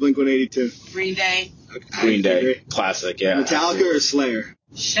 Green Day or Blink-182? Green Day. Okay. Green Day. Classic, yeah. Metallica or Slayer?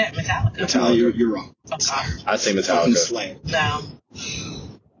 Shit, Metallica. No, you're wrong. I'd say Fucking Metallica. Slayer. No.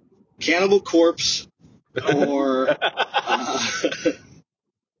 Cannibal Corpse or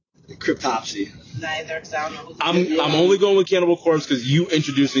Cryptopsy? Neither, because I don't know who's I'm only going with Cannibal Corpse because you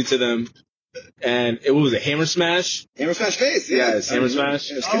introduced me to them. And it was a Hammer Smash. Hammer Smash Face, yes. Hammer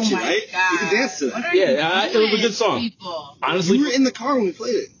Smash. It was catchy, right? God. You can dance to that. It was a good song. People? Honestly, you were in the car when we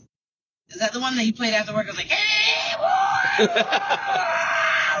played it. Is that the one that you played after work? I was like, hey, boy!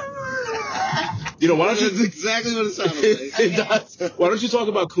 why don't you? That's exactly what it sounded like. It does. Why don't you talk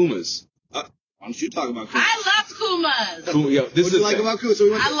about Kumas? Why don't you talk about Kumas? I loved Kumas. What do you like about Kumas?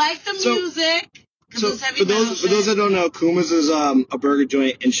 I like the music. So for those that don't know, Kuma's is a burger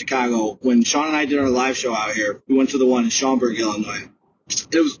joint in Chicago. When Sean and I did our live show out here, we went to the one in Schaumburg, Illinois.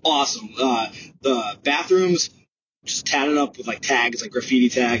 It was awesome. The bathrooms just tatted up with tags, graffiti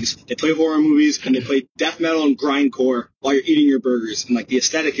tags. They play horror movies and they play death metal and grindcore while you're eating your burgers, and the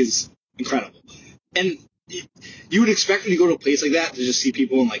aesthetic is incredible. And you would expect when you go to a place like that to just see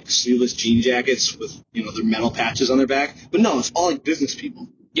people in sleeveless jean jackets with their metal patches on their back, but no, it's all business people.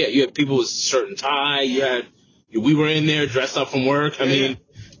 Yeah, you had people with shirt and tie. You had We were in there dressed up from work. I mean,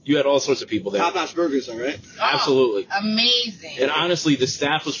 you had all sorts of people there. Top-notch burgers, all right? Absolutely. Amazing. And honestly, the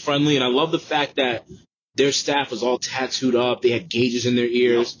staff was friendly, and I love the fact that their staff was all tattooed up. They had gauges in their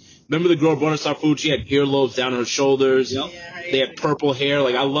ears. Remember the girl brought us our food? She had earlobes down her shoulders. Yep. They had purple hair.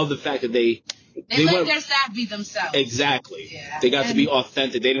 Like, I love the fact that they let went, their staff be themselves. Exactly. Yeah. They got to be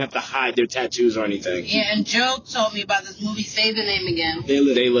authentic. They didn't have to hide their tattoos or anything. Yeah, and Joe told me about this movie. Say the name again. They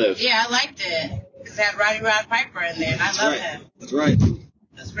live. Yeah, I liked it. Because it had Roddy Rod Piper in there, and I love him. That's right.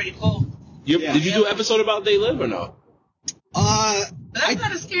 That's pretty cool. Did you do an episode about They Live or no? But that's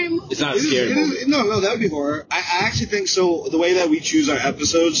not a scary movie. It's not a scary movie. No, that would be horror. I actually think so. The way that we choose our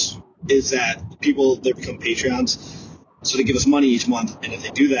episodes is that people, they become Patreons. So they give us money each month, and if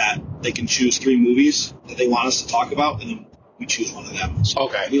they do that, they can choose 3 movies that they want us to talk about, and then we choose one of them. So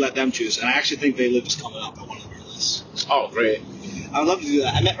Okay. we let them choose. And I actually think They Live is coming up on one of our lists. Oh, great. I would love to do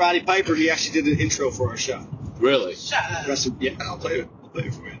that. I met Roddy Piper. He actually did an intro for our show. Really? Shut up. I'll play it. I'll play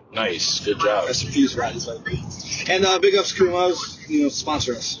it for you. Nice. Good job. Rest in peace, Roddy Piper. And big ups, Kuma's,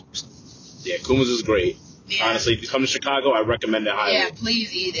 sponsor us. Yeah, Kuma's is great. Yeah. Honestly, if you come to Chicago, I recommend it highly. Yeah,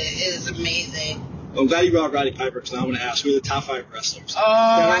 please eat it. It is amazing. I'm glad you brought Roddy Piper, because now I'm going to ask, who are the top 5 wrestlers? Oh,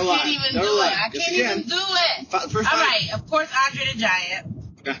 I Never can't lie. even Never do lie. it. I Yes, can't you even can. do it. First All five. right, of course, Andre the Giant.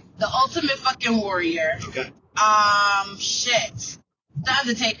 Okay. The Ultimate fucking Warrior. Okay. Shit. The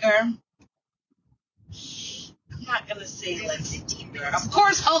Undertaker. I'm not gonna say Lex Luger. Of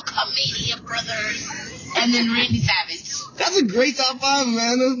course, Hulkamania Brothers. And then Randy Savage. That's a great top 5,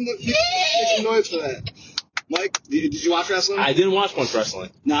 man. Make noise for that. Mike, did you watch wrestling? I didn't watch much wrestling.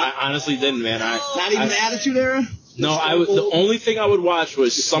 No. I honestly didn't, man. Not even the Attitude Era? No, the only thing I would watch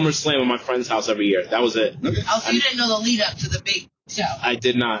was SummerSlam at my friend's house every year. That was it. Okay. Oh, so you didn't know the lead up to the big show. I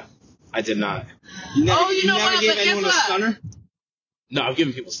did not. You never, you know you never what? gave But guess anyone a what? stunner? No, I've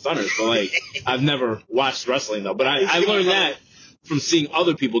given people stunners, but like I've never watched wrestling though. But I learned that from seeing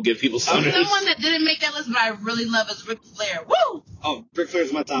other people give people stunners. Someone that didn't make that list, but I really love is Ric Flair. Woo! Oh, Ric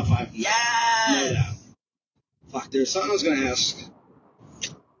Flair's my top 5. Yeah. No doubt. Fuck, there's something I was going to ask.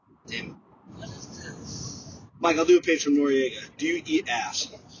 Damn. What is this? Mike, I'll do a page from Noriega. Do you eat ass?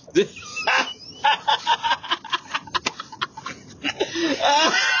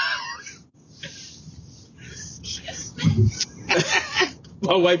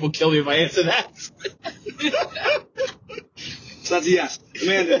 My wife will kill me if I answer that. So that's a yes.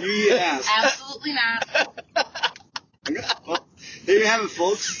 Amanda, do you eat ass? Absolutely not. Okay. Well, there you have it,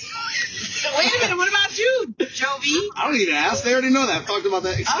 folks. Wait a minute, what about you, Jovi? I don't eat ass. They already know that. I've talked about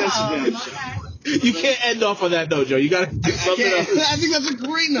that extensively on the show. Okay. You can't end off on that though, Joe. You gotta do something else. I think that's a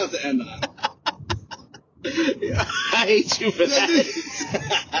great note to end on. I hate you for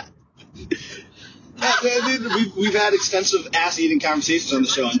that. We've had extensive ass-eating conversations on the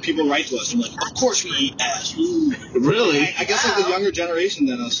show, and people write to us and like, of course we eat ass. Ooh. Really? I guess like the younger generation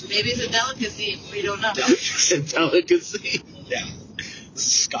than us. Maybe it's a delicacy. We don't know. Delicacy. Yeah. This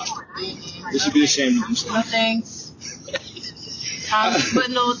is disgusting. They should be ashamed of themselves. No thanks. Tongues, but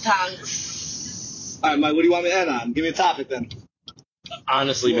no tongues. All right, Mike, what do you want me to end on? Give me a topic then.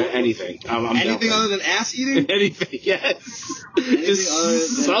 Honestly, man, anything. I'm down Anything for other than ass eating? anything, yes. Anything Just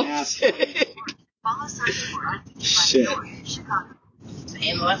other than ass something. Shit.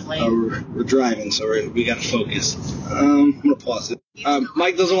 And Leslie. We're driving, so we gotta focus. I'm gonna pause it.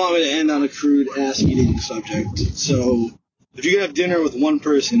 Mike doesn't want me to end on a crude ass-eating subject, so if you could have dinner with one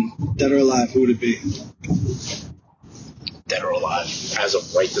person, dead or alive, who would it be? Dead or alive. As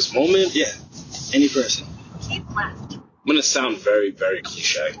of right this moment, Yeah, any person. I'm gonna sound very, very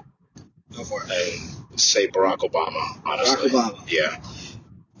cliche Go for it. and say Barack Obama. Honestly, Barack Obama. Yeah.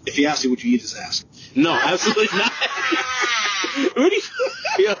 If he asked you, would you eat his ass? No, absolutely not. What do you?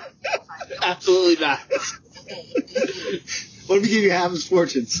 Yeah, absolutely not. What if he gave you half his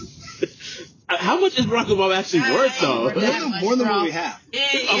fortunes? How much is Barack Obama actually worth, though? More than what we have.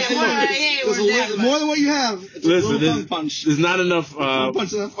 More than what you have. It's a Listen, little tongue punch. there's not enough.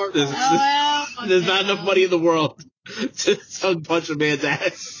 Punch in that fart There's, box. there's not enough money in the world to tongue punch a man's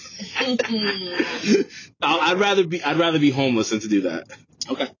ass. I'd rather be homeless than to do that.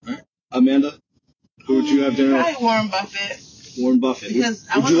 Okay. All right. Amanda, who would you have dinner with? Probably Warren Buffett. Warren Buffett. Because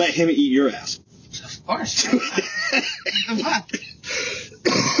I Would you wanna- let him eat your ass? Of course.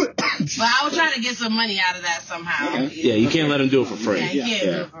 But I would try to get some money out of that somehow. Okay. Yeah, you can't let him do it for free. Yeah, you can't do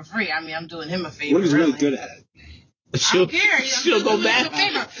Yeah. it for free. I mean, I'm doing him a favor. What if he's really good at it? I She'll, don't care. she'll go back. A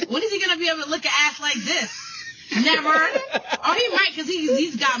favor. When is he gonna be able to look at ass like this? Never. Or he might, because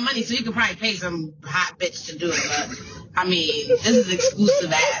he's got money, so he could probably pay some hot bitch to do it. But I mean, this is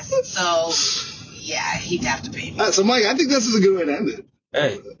exclusive ass, so yeah, he'd have to pay me. So, Mike, I think this is a good way to end it.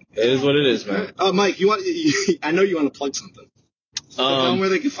 Hey, it is what it is, man. Mike, I know you want to plug something. Tell them where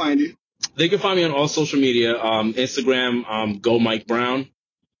they can find you. They can find me on all social media. Instagram, Go Mike Brown.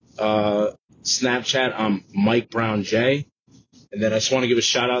 Snapchat, Mike Brown J. And then I just want to give a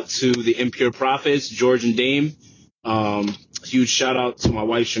shout out to the Impure Prophets, George and Dame. Huge shout out to my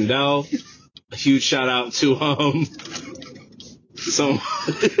wife Chandel. A huge shout out to so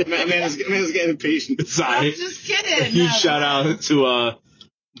man is getting impatient. Sorry. I'm just kidding. A huge shout out to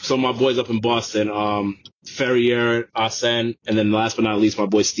some of my boys up in Boston, Ferrier, Asen, and then last but not least, my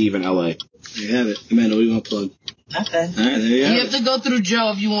boy Steve in LA. You have it. Amanda, what do you want to plug? Okay. All right, there you You have to go through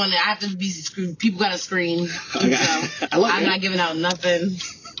Joe if you want it. I have to be screened. People got to screen. I'm not giving out nothing.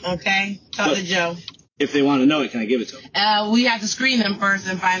 Okay? Talk to Joe. If they want to know it, can I give it to them? We have to screen them first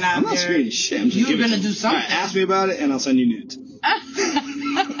and find out. I'm not screening shit. I'm just You're giving going to do something. All right, ask me about it, and I'll send you nudes.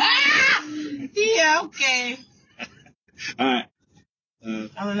 Yeah, okay. All right.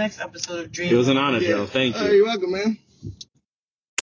 On the next episode of Dream. It was an honor, Joe. Thank you. You're welcome, man.